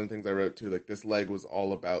was one of the things I wrote too. Like this leg was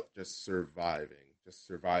all about just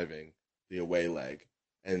surviving the away leg,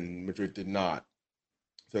 and Madrid did not.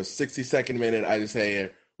 So 62nd minute, I just say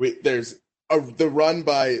there's the run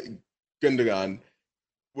by Gundogan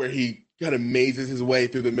where he kind of mazes his way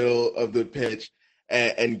through the middle of the pitch.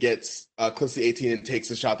 And gets close to 18 and takes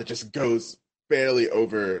a shot that just goes barely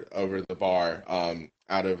over the bar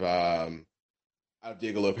out of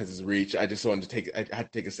Diego Lopez's reach. I just wanted to I had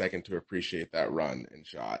to take a second to appreciate that run and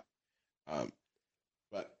shot.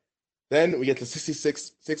 But then we get to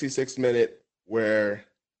 66th minute where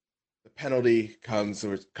the penalty comes.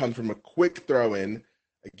 So it comes from a quick throw in.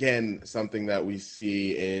 Again, something that we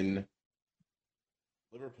see in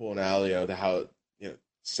Liverpool now, how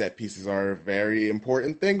set pieces are a very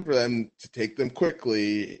important thing for them to take them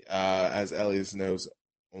quickly, as Elias knows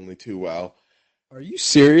only too well. Are you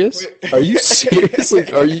serious? Are you serious?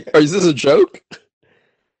 Like, is this a joke?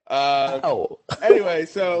 Anyway,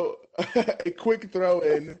 so a quick throw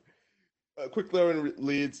in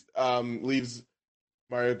leaves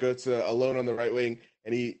Mario Götze alone on the right wing,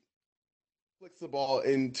 and he flicks the ball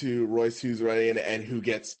into Royce, who's running, and who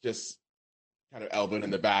gets just kind of elbowed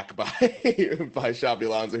in the back by Xabi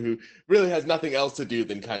Alonso, who really has nothing else to do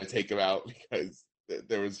than kind of take him out because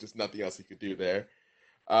there was just nothing else he could do there.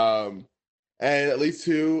 And it leads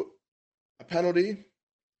to a penalty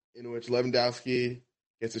in which Lewandowski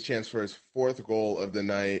gets a chance for his 4th goal of the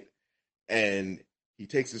night, and he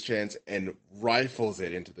takes his chance and rifles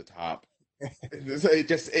it into the top.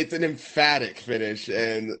 It's an emphatic finish,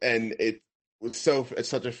 and it was it's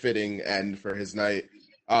such a fitting end for his night.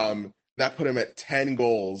 That put him at 10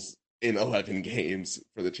 goals in 11 games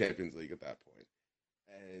for the Champions League at that point.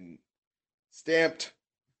 And stamped.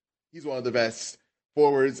 He's one of the best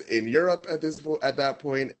forwards in Europe at that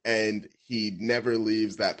point, and he never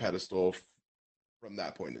leaves that pedestal from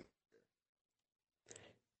that point.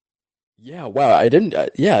 Yeah, wow. I didn't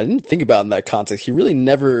think about it in that context. He really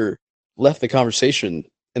never left the conversation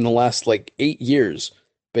in the last like 8 years,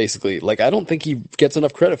 basically. Like, I don't think he gets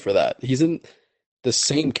enough credit for that. He's in the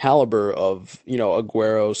same caliber of,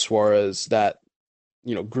 Aguero, Suarez, that,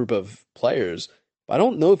 group of players. But I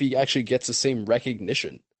don't know if he actually gets the same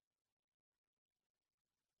recognition.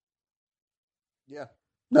 Yeah.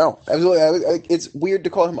 No, absolutely. It's weird to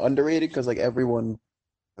call him underrated because like everyone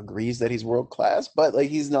agrees that he's world class, but like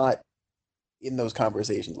he's not in those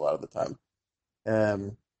conversations a lot of the time.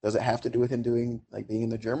 Does it have to do with him doing like being in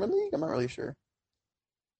the German league? I'm not really sure. What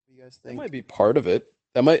do you guys That might think? be part of it.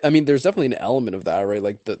 I mean, there's definitely an element of that, right?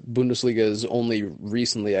 Like the Bundesliga is only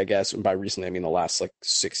recently, I guess, and by recently I mean the last like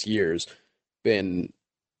 6 years, been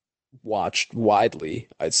watched widely,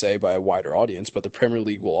 I'd say, by a wider audience, but the Premier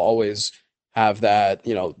League will always have that.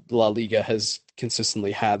 La Liga has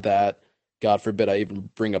consistently had that. God forbid I even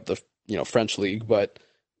bring up the, French league, but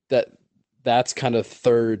that that's kind of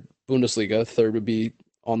third Bundesliga. Third would be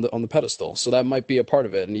on the pedestal. So that might be a part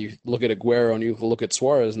of it. And you look at Aguero and you look at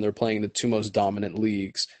Suarez, and they're playing the two most dominant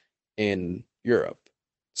leagues in Europe.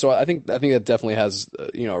 So I think that definitely has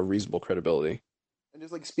a reasonable credibility. And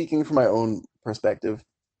just like speaking from my own perspective,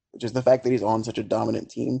 which is the fact that he's on such a dominant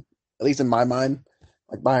team, at least in my mind,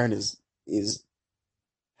 like Bayern is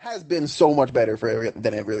has been so much better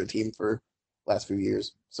than every other team for last few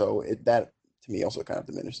years. So that to me also kind of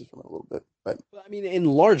diminishes from it a little bit. But I mean, in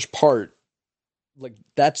large part, like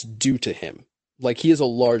that's due to him. Like he is a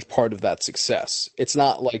large part of that success. It's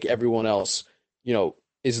not like everyone else,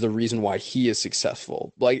 is the reason why he is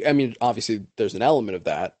successful. Like, I mean, obviously there's an element of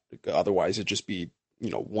that. Otherwise it'd just be,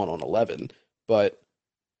 1 on 11. But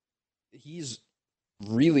he's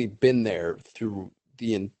really been there through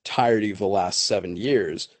the entirety of the last 7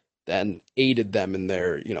 years and aided them in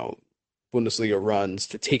their, Bundesliga runs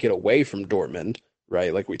to take it away from Dortmund,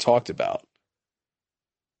 right? Like we talked about.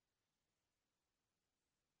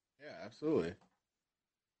 Yeah, absolutely.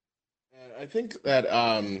 And I think that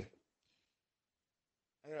I don't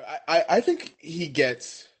know, I think he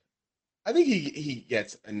gets he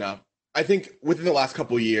gets enough. I think within the last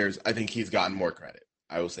couple of years, I think he's gotten more credit.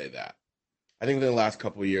 I will say that. I think within the last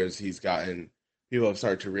couple of years, he's gotten people have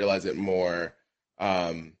started to realize it more.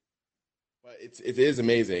 Um, but it is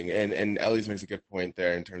amazing, and Ellis makes a good point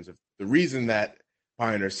there in terms of the reason that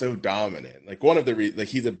Bayern are so dominant. Like one of the like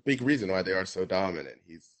he's a big reason why they are so dominant.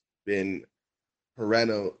 He's been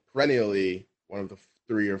perennially one of the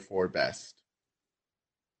three or four best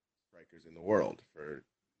strikers in the world for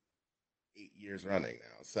 8 years running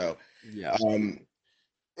now. So Yeah.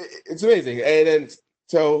 it's amazing, and then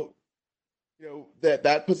so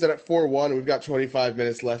that puts it at 4-1. We've got 25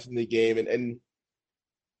 minutes left in the game, and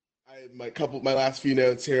my last few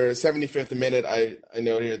notes here. 75th minute, I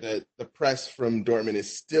note here that the press from Dortmund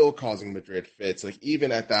is still causing Madrid fits. Like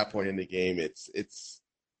even at that point in the game, it's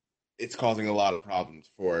causing a lot of problems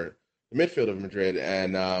for the midfield of Madrid,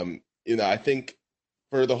 and I think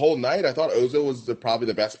for the whole night, I thought Ozil was probably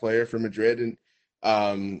the best player for Madrid, and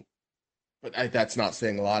um, that's not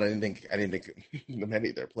saying a lot. I didn't think many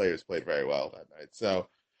of their players played very well that night. So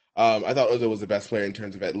I thought Ozil was the best player in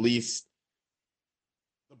terms of at least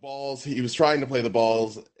the balls. He was trying to play the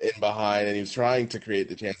balls in behind, and he was trying to create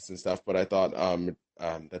the chances and stuff. But I thought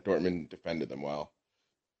that Dortmund defended them well.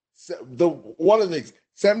 So the one of the things,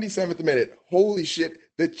 77th minute, holy shit,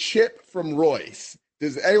 the chip from Royce.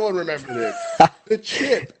 Does anyone remember this? The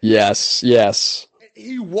chip. Yes, yes.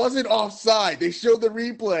 He wasn't offside. They showed the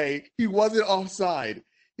replay. He wasn't offside.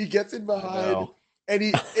 He gets in I behind, know. and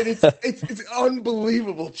it's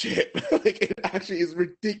unbelievable chip. Like it actually is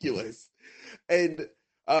ridiculous, and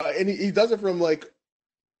he does it from like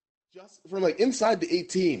just from like inside the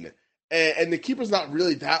 18, and the keeper's not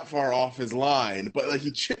really that far off his line, but like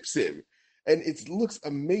he chips him, and it looks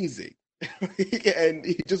amazing. And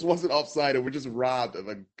he just wasn't offside, and we're just robbed of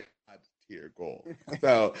a god tier goal.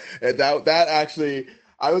 So that actually,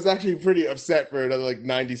 I was actually pretty upset for another like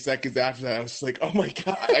 90 seconds after that. I was just like, oh my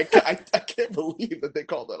god, I can't believe that they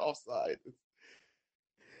called that offside.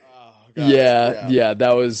 Oh god, Yeah, yeah. yeah,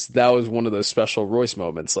 that was one of those special Royce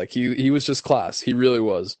moments. Like he was just class. He really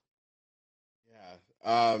was.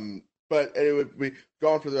 Yeah. But anyway, we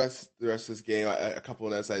go on for the rest of this game. A couple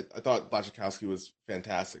of notes. I thought Blachowski was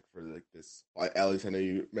fantastic for like this. At least I know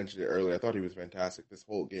you mentioned it earlier. I thought he was fantastic this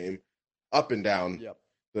whole game, up and down Yep.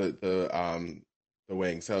 the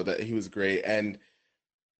wing. So that he was great. And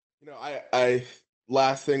I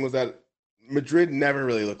last thing was that Madrid never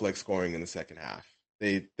really looked like scoring in the second half.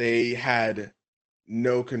 They had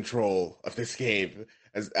no control of this game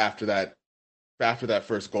as after that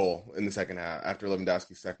first goal in the second half, after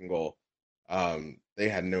Lewandowski's second goal. They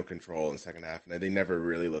had no control in the second half, and they never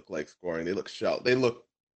really looked like scoring. They looked shell. They looked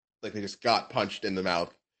like they just got punched in the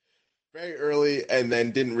mouth very early, and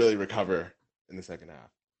then didn't really recover in the second half.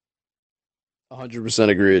 100%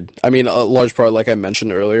 agreed. I mean, a large part, like I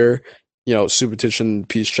mentioned earlier, Subotic and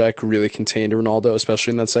Piszczek really contained Ronaldo,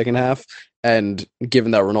 especially in that second half. And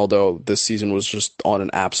given that Ronaldo this season was just on an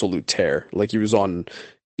absolute tear, like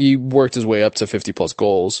he worked his way up to 50 plus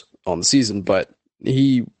goals on the season, but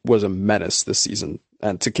he was a menace this season.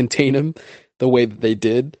 And to contain him the way that they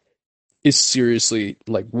did is seriously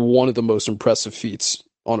like one of the most impressive feats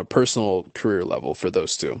on a personal career level for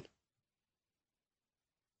those two.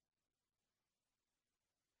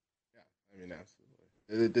 Yeah, I mean,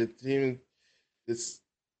 absolutely. The team, this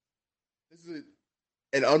this is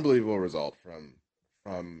an unbelievable result from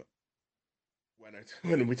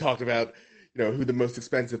when we talked about who the most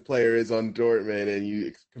expensive player is on Dortmund, and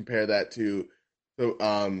you compare that to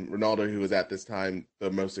Ronaldo, who was at this time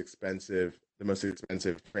the most expensive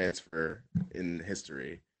transfer in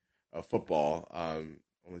history of football,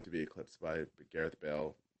 only to be eclipsed by Gareth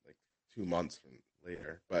Bale like 2 months from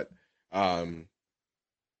later. But um,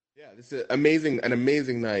 yeah, this is an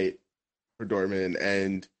amazing night for Dortmund,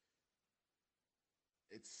 and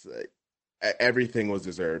it's everything was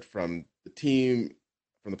deserved from the team,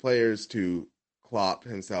 from the players to Klopp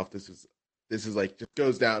himself. This is like just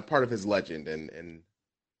goes down part of his legend, and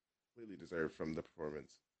completely deserved from the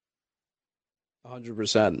performance.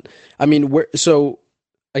 100%. I mean, so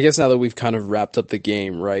I guess now that we've kind of wrapped up the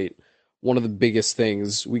game, right? One of the biggest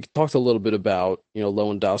things we talked a little bit about,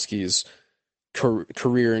 Lewandowski's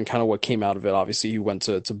career and kind of what came out of it. Obviously, he went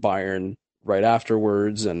to Bayern right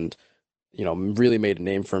afterwards, and really made a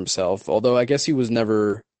name for himself. Although I guess he was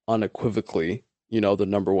never unequivocally, the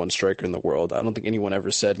number one striker in the world. I don't think anyone ever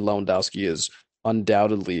said Lewandowski is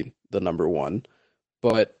undoubtedly the number one.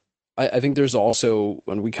 But I think there's also,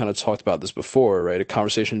 and we kind of talked about this before, right? A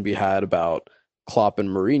conversation to be had about Klopp and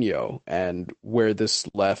Mourinho and where this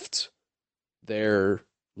left their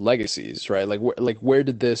legacies, right? Where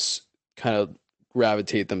did this kind of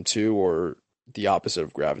gravitate them to, or the opposite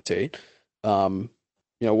of gravitate? Um,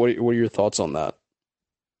 what are your thoughts on that?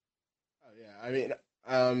 Oh yeah, I mean,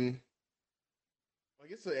 um, I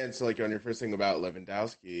guess to answer like on your first thing about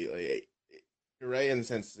Lewandowski, like you're right in the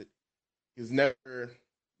sense that he's never,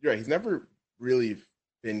 you're right, he's never really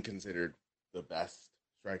been considered the best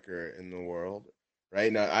striker in the world,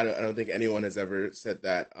 right? Now, I don't think anyone has ever said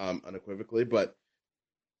that unequivocally, but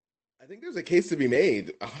I think there's a case to be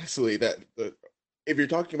made, honestly, that if you're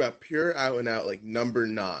talking about pure out and out like number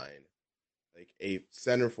nine, like a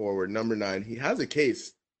center forward number nine, he has a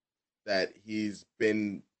case that he's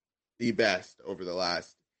been the best over the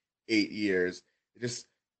last 8 years. Just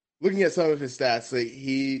looking at some of his stats, like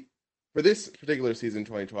he for this particular season,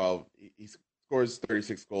 2012, he scores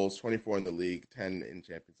 36 goals, 24 in the league, 10 in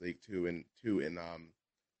Champions League, two in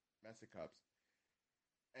Messa Cups,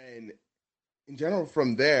 and in general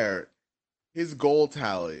from there, his goal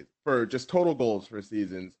tally for just total goals for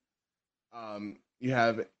seasons, you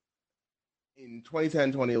have in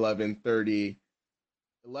 2010, 2011, 30,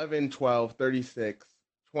 11, 12, 36,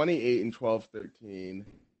 28 and 12, 13.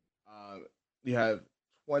 You have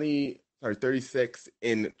 36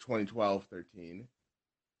 in 2012, 13.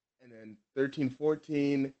 And then 13,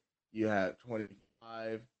 14, you have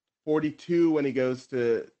 25, 42 when he goes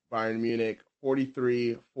to Bayern Munich,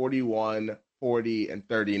 43, 41, 40, and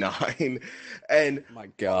 39. And My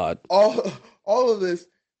God. all all of this,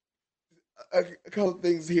 a couple of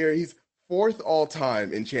things here. He's fourth all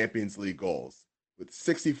time in Champions League goals with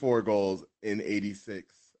 64 goals in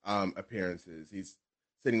 86 appearances. He's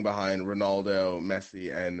sitting behind Ronaldo,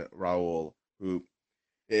 Messi, and Raul, who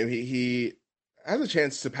he has a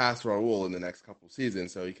chance to pass Raul in the next couple of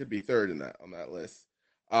seasons, so he could be third in that on that list.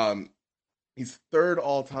 Um, he's third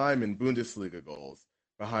all time in Bundesliga goals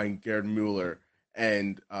behind Gerd Mueller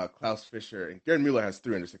and Klaus Fischer. And Gerd Mueller has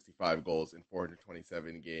 365 goals in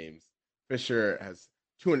 427 games. Fischer has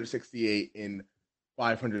 268 in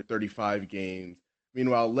 535 games.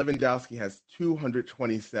 Meanwhile, Lewandowski has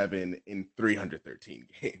 227 in 313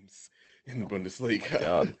 games in the Oh my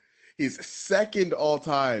God. Bundesliga. He's second all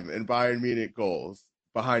time in Bayern Munich goals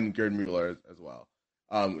behind Gerd Mueller as well.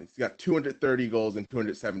 He's got 230 goals in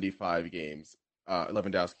 275 games.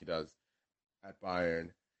 Lewandowski does at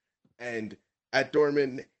Bayern, and at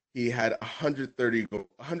Dortmund he had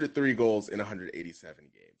 103 goals in 187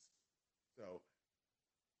 games. So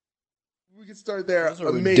We can start there. Those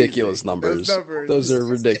are ridiculous Amazing. Those numbers. numbers, Those are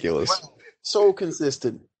Consistent as ridiculous. well. So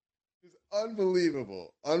consistent. just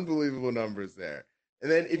unbelievable, unbelievable numbers there. And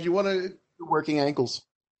then if you want to, Working ankles.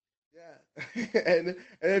 yeah, and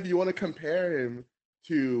if you want to compare him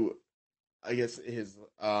to, I guess his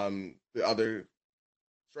the other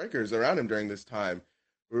strikers around him during this time,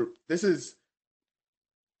 this is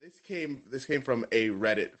this came from a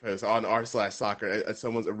Reddit post on r/soccer at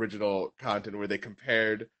someone's original content where they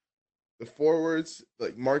compared the forwards,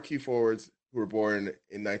 like marquee forwards who were born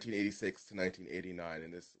in 1986 to 1989,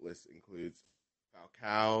 and this list includes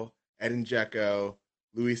Falcao, Edin Dzeko,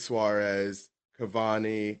 Luis Suarez,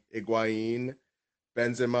 Cavani, Higuain,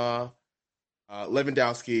 Benzema,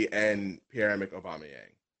 Lewandowski, and Pierre-Emerick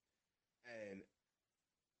Aubameyang. And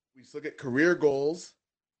we just look at career goals.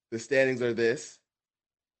 The standings are this.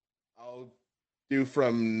 I'll do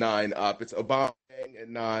from 9 up. It's Aubameyang at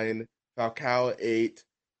 9, Falcao 8,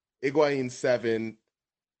 Higuain 7,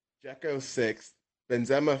 Dzeko 6th,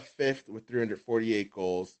 Benzema 5th with 348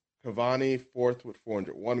 goals, Cavani 4th with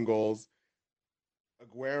 401 goals,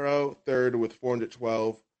 Aguero 3rd with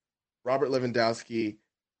 412, Robert Lewandowski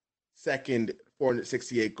 2nd,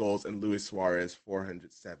 468 goals, and Luis Suarez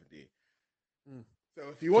 470. So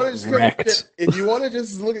if you want to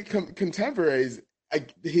just look at contemporaries,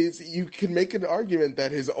 you can make an argument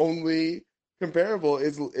that his only comparable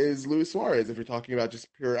is Luis Suarez if you're talking about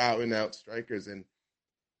just pure out and out strikers, and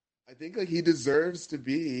I think like he deserves to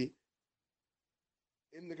be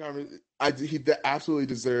in the conversation. He absolutely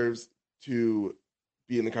deserves to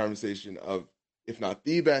be in the conversation of, if not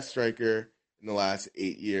the best striker in the last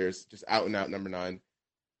 8 years, just out and out number 9.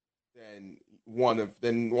 Then one of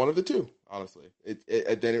the two. Honestly,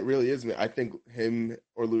 then it really is. I think him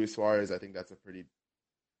or Luis Suarez. I think that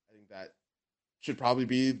should probably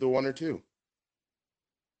be the one or two.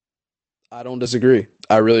 I don't disagree.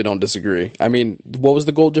 I really don't disagree. I mean, what was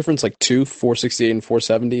the goal difference? Like 468 and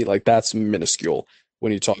 470? Like that's minuscule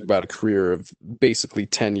when you talk about a career of basically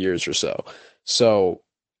 10 years or so. So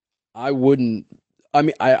I wouldn't, I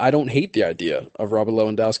mean, I don't hate the idea of Robert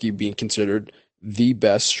Lewandowski being considered the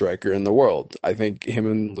best striker in the world. I think him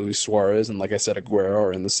and Luis Suarez and, like I said, Aguero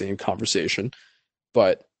are in the same conversation.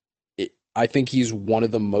 But I think he's one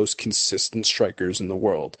of the most consistent strikers in the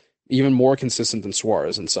world, even more consistent than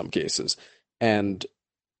Suarez in some cases. And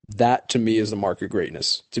that to me is the mark of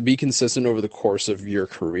greatness. To be consistent over the course of your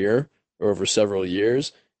career or over several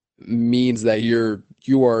years means that you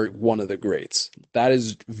are one of the greats. That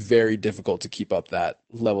is very difficult to keep up that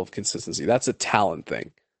level of consistency. That's a talent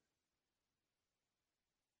thing.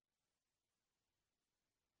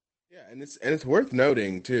 Yeah, and it's worth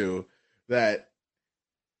noting too that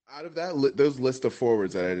out of those list of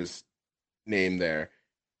forwards that I just named there,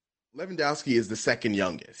 Lewandowski is the second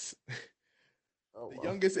youngest. Oh, The wow.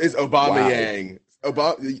 youngest is Wow. Aubameyang.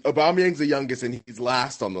 Aubameyang's the youngest, and he's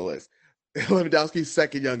last on the list. Lewandowski's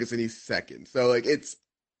second youngest, and he's second. So like there's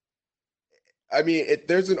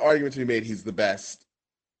an argument to be made. He's the best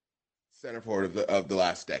center forward of the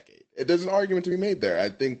last decade. There's an argument to be made there. I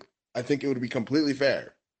think it would be completely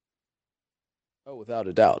fair. Oh, without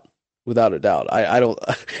a doubt. Without a doubt. I don't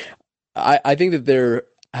I think that there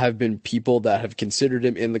have been people that have considered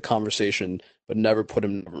him in the conversation but never put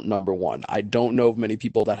him number one. I don't know of many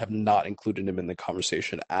people that have not included him in the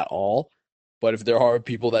conversation at all. But if there are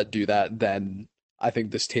people that do that, then I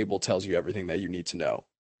think this table tells you everything that you need to know.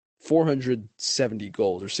 470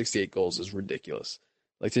 goals or 68 goals is ridiculous.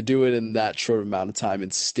 Like to do it in that short amount of time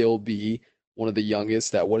and still be one of the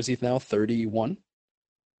youngest what is he now? 31?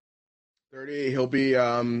 30. He'll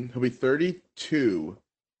be 32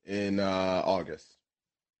 in August.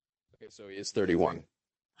 Okay, so he is 31.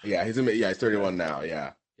 Yeah, he's 31 now.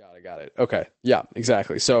 Yeah. Got it. Okay. Yeah,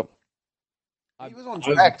 exactly. So He was on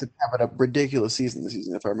track to have a ridiculous season this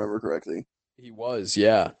season, if I remember correctly. he was,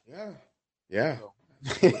 yeah. Yeah.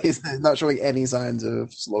 He's not showing any signs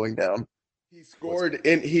of slowing down. He scored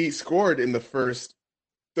in the first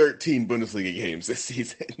 13 Bundesliga games this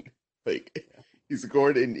season. Like he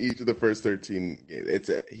scored in each of the first 13 games.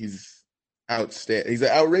 He's outstanding. He's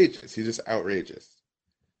outrageous. He's just outrageous.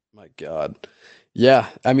 My God. Yeah,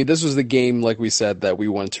 I mean, this was the game, like we said, that we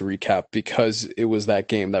wanted to recap because it was that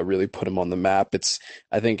game that really put him on the map.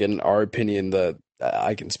 I think, in our opinion,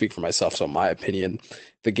 I can speak for myself, so my opinion,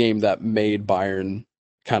 the game that made Bayern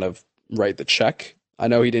kind of write the check. I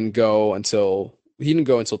know he didn't go until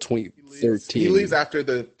 2013. He leaves after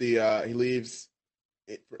he leaves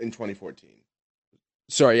in 2014.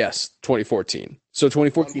 Sorry, yes, 2014. So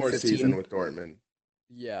 2014, One more 15. season with Dortmund.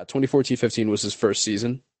 Yeah, 2014-15 was his first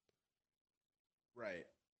season. Right.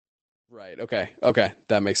 Right. Okay. Okay.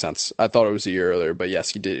 That makes sense. I thought it was a year earlier, but yes,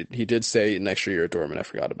 he did. He did stay an extra year at Dortmund. I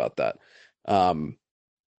forgot about that. Um,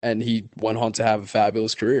 and he went on to have a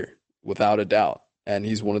fabulous career, without a doubt. And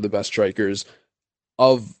he's one of the best strikers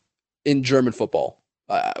of in German football,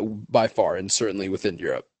 by far, and certainly within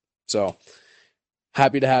Europe. So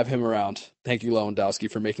happy to have him around. Thank you,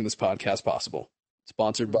 Lewandowski, for making this podcast possible.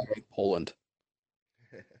 Sponsored by Poland.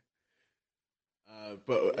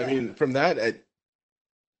 But I Yeah. mean, from that,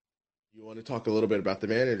 you want to talk a little bit about the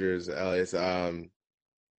managers, Elias? I,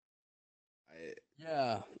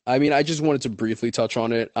 Yeah. I mean, I just wanted to briefly touch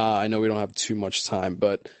on it. I know we don't have too much time,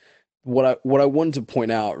 but what I wanted to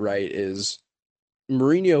point out, right, is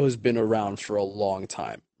Mourinho has been around for a long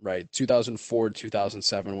time, right? 2004,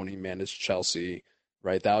 2007 when he managed Chelsea,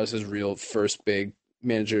 right? That was his real first big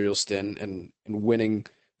managerial stint and winning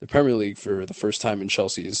the Premier League for the first time in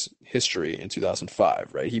Chelsea's history in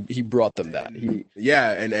 2005, right? He brought them that. and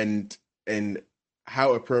yeah, and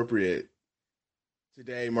how appropriate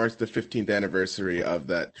today marks the 15th anniversary of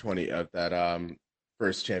that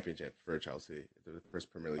first championship for Chelsea, the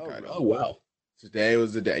first Premier League title. Oh wow. Today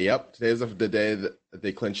was the day. Yep, today was the day that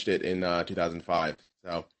they clinched it in 2005.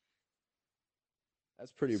 So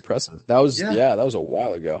That's pretty impressive. That was yeah, yeah, that was a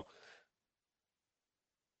while ago.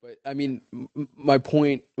 But I mean, my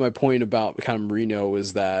point about kind of Mourinho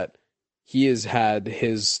is that he has had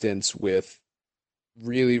his stints with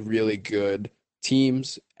really, really good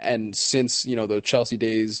teams. And since, the Chelsea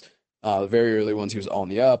days, the very early ones, he was on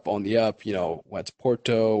the up, went to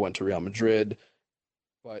Porto, went to Real Madrid.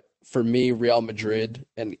 But for me, Real Madrid,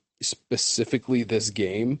 and specifically this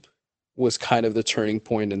game, was kind of the turning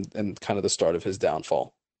point and kind of the start of his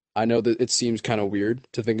downfall. I know that it seems kind of weird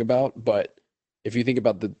to think about, but if you think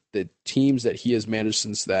about the teams that he has managed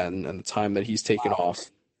since then and the time that he's taken off,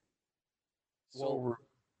 well,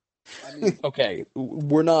 So I mean, okay,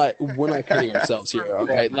 we're not kidding ourselves here.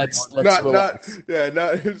 Okay, let's not not relax. yeah,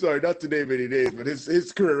 not I'm sorry, not to name any names, but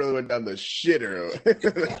his career really went down the shitter.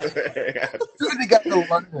 as soon as he got to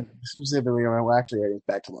London, specifically, well, actually, it's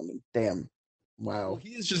back to London. Damn. Well, Wow.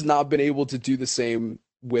 he has just not been able to do the same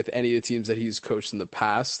with any of the teams that he's coached in the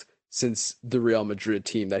past since the Real Madrid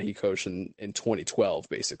team that he coached in 2012,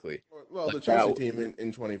 basically. Well, the Like Chelsea that. team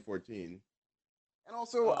in 2014. And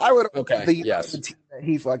also, I would argue Okay, the yes. team that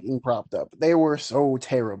he fucking propped up, they were so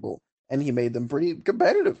terrible, and he made them pretty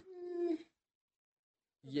competitive.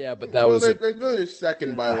 Yeah, but that Well, was a they're really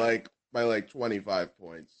second by like 25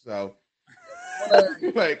 points. So Won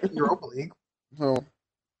a like Europa League, so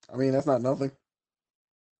I mean that's not nothing.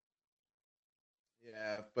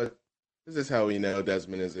 yeah, but this is how we know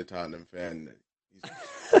Desmond is a Tottenham fan.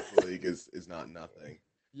 The league is not nothing.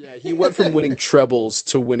 Yeah, he went from winning trebles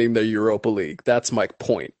to winning the Europa League. That's my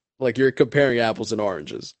point. Like you're comparing apples and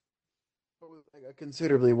oranges. But with like a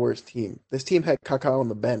considerably worse team. This team had Kaká on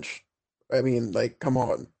the bench. I mean, like, come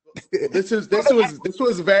on. Well, this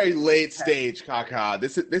was very late stage Kaká.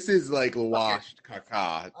 This is like washed Kaká.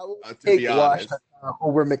 I will To take be Wash honest,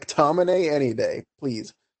 over McTominay any day,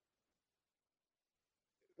 please.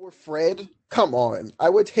 Or Fred. Come on. I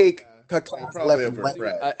would take Kaká's probably left over leg.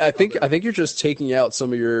 Fred. I think you're just taking out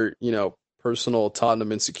some of your, personal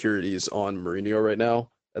Tottenham insecurities on Mourinho right now,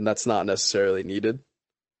 and that's not necessarily needed.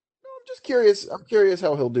 No, I'm just curious. I'm curious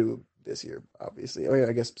how he'll do this year, obviously. I mean,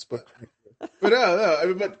 I guess split. But no. I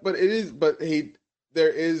mean, but it is. But there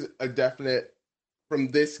is a definite from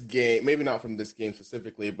this game. Maybe not from this game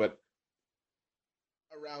specifically, but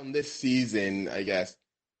around this season, I guess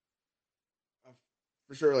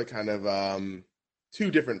for sure, like kind of two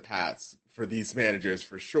different paths for these managers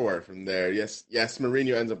for sure. From there, yes,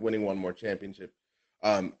 Mourinho ends up winning one more championship,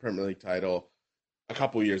 Premier League title a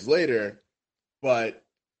couple years later, but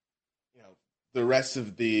the rest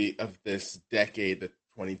of this decade, the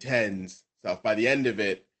 2010s stuff. By the end of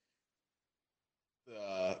it,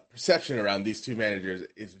 the perception around these two managers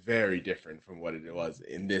is very different from what it was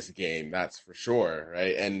in this game. That's for sure,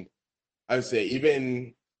 right? And I would say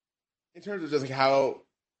even in terms of just like how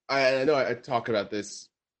I know I talk about this,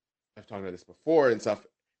 I've talked about this before and stuff.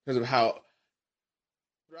 In terms of how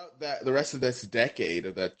throughout the rest of this decade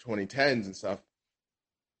of the 2010s and stuff,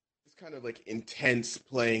 this kind of like intense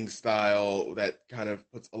playing style that kind of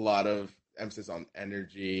puts a lot of emphasis on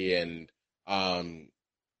energy um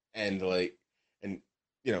and like and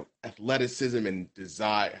athleticism and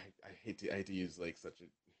desire. I hate to use like such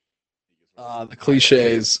a The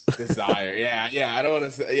cliches. desire. Yeah. I don't want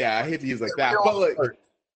to say. Yeah, I hate to use like that, Real but like, hard.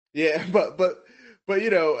 yeah, but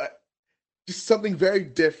just something very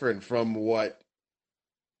different from what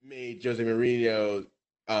made Jose Mourinho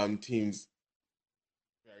teams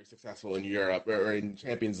very successful in Europe or in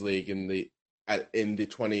Champions League in the in the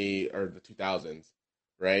 2000s,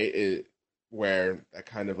 right? Where that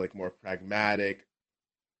kind of like more pragmatic,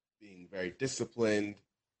 being very disciplined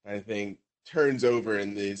kind of thing turns over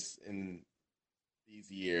in these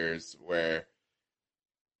years where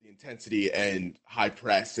the intensity and high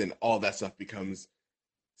press and all that stuff becomes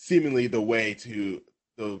seemingly the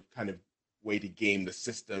kind of way to game the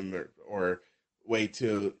system or way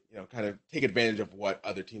to kind of take advantage of what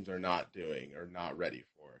other teams are not doing or not ready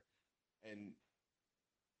for. And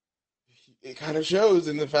it kind of shows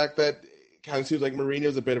in the fact that it kind of seems like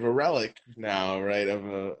Mourinho's a bit of a relic now, right?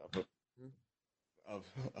 Of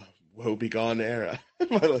woe begone era,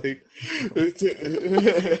 but like,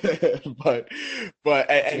 but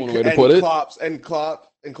That's and one way to and put it.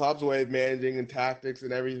 Klopp's way of managing and tactics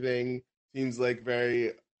and everything seems like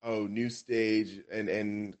very new stage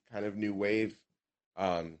and kind of new wave.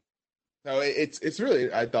 Um, so it's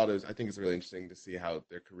really I think it's really interesting to see how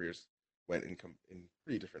their careers went in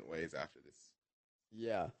pretty different ways after this.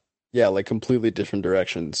 Yeah. Yeah, like completely different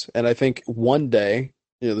directions. And I think one day,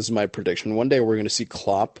 this is my prediction, one day we're going to see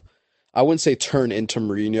Klopp, I wouldn't say turn into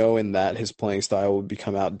Mourinho in that his playing style would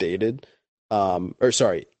become outdated. Or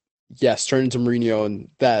sorry, yes, turn into Mourinho and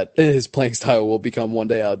that his playing style will become one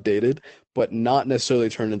day outdated, but not necessarily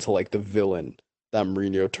turn into like the villain that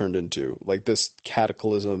Mourinho turned into. Like this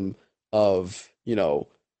cataclysm of,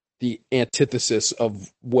 the antithesis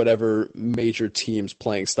of whatever major team's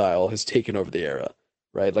playing style has taken over the era,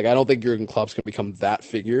 right? Like I don't think Jurgen Klopp's going to become that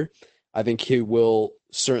figure. I think he will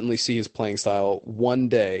certainly see his playing style one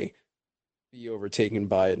day be overtaken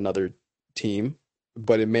by another team,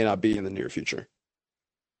 but it may not be in the near future.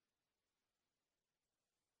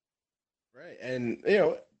 Right, and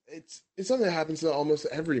it's something that happens to almost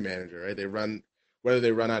every manager, right? Whether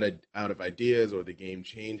they run out of ideas or the game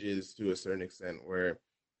changes to a certain extent where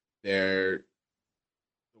the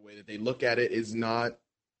way that they look at it is not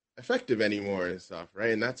effective anymore and stuff,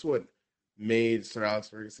 right? And that's what made Sir Alex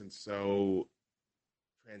Ferguson so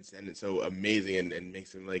transcendent, so amazing, and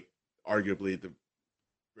makes him like arguably the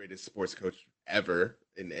greatest sports coach ever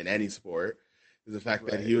in any sport is the fact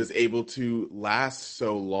that he Right. was able to last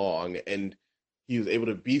so long and he was able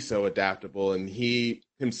to be so adaptable. And he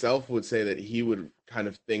himself would say that he would kind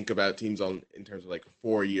of think about teams in terms of like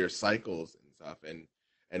 4-year cycles and stuff, and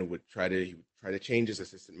he would try to change his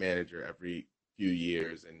assistant manager every few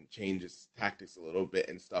years and change his tactics a little bit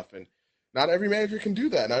and stuff. And not every manager can do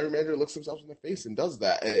that. Not every manager looks themselves in the face and does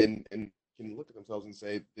that and can look at themselves and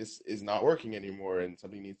say this is not working anymore and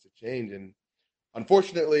something needs to change. And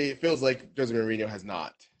unfortunately, it feels like Jose Mourinho has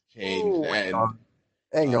not changed. Oh, hang And on.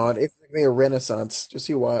 Hang uh, on. It's gonna be a renaissance. Just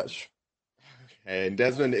you watch.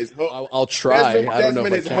 Desmond is I'll try. Desmond I don't know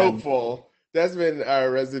if Desmond I is can. hopeful. Desmond,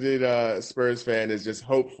 our resident Spurs fan, is just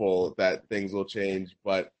hopeful that things will change.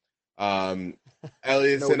 But um, No,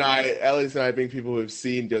 Elias and I, being people who have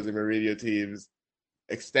seen Jose Mourinho teams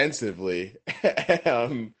extensively,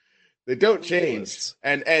 um, they don't change. Realists.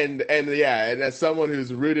 And yeah, and as someone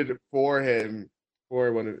who's rooted for him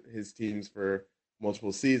for one of his teams for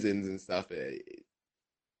multiple seasons and stuff, he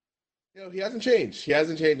hasn't changed. He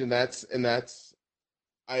hasn't changed, and that's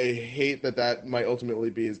I hate that might ultimately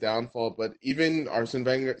be his downfall. But even Arsene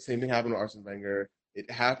Wenger, same thing happened with Arsene Wenger. It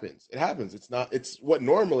happens. It happens. It's what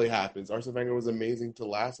normally happens. Arsene Wenger was amazing to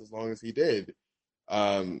last as long as he did.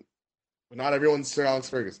 Um, but not everyone's Sir Alex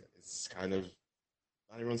Ferguson. It's kind of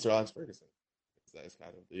not everyone's Sir Alex Ferguson. That's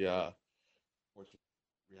kind of the unfortunate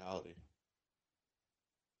reality.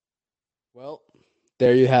 Well,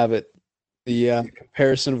 there you have it. The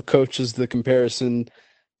comparison of coaches, the comparison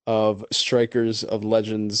of strikers, of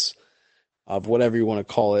legends, of whatever you want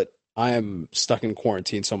to call it. I am stuck in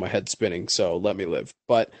quarantine, so my head's spinning, so let me live.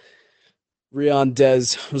 But Rion,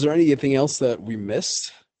 Des, was there anything else that we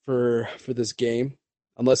missed for this game?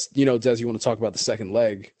 Unless, Des, you want to talk about the second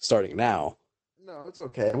leg starting now. no, it's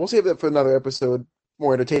okay. We'll save that for another episode.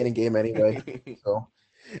 More entertaining game anyway. So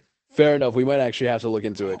Fair enough. We might actually have to look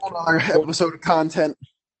into it. another episode of content.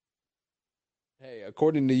 Hey,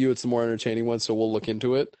 according to you, it's the more entertaining one, so we'll look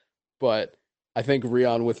into it. But I think,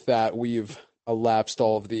 Rion, with that, we've elapsed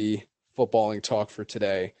all of the footballing talk for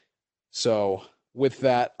today. So with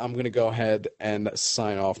that, I'm going to go ahead and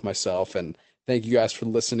sign off myself. And thank you guys for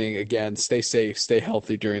listening again. Stay safe, stay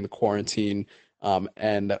healthy during the quarantine.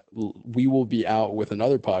 And we will be out with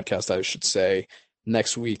another podcast, I should say,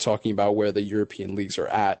 next week talking about where the European leagues are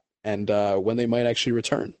at and when they might actually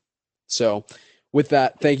return. So with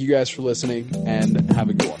that, thank you guys for listening and have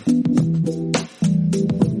a good one.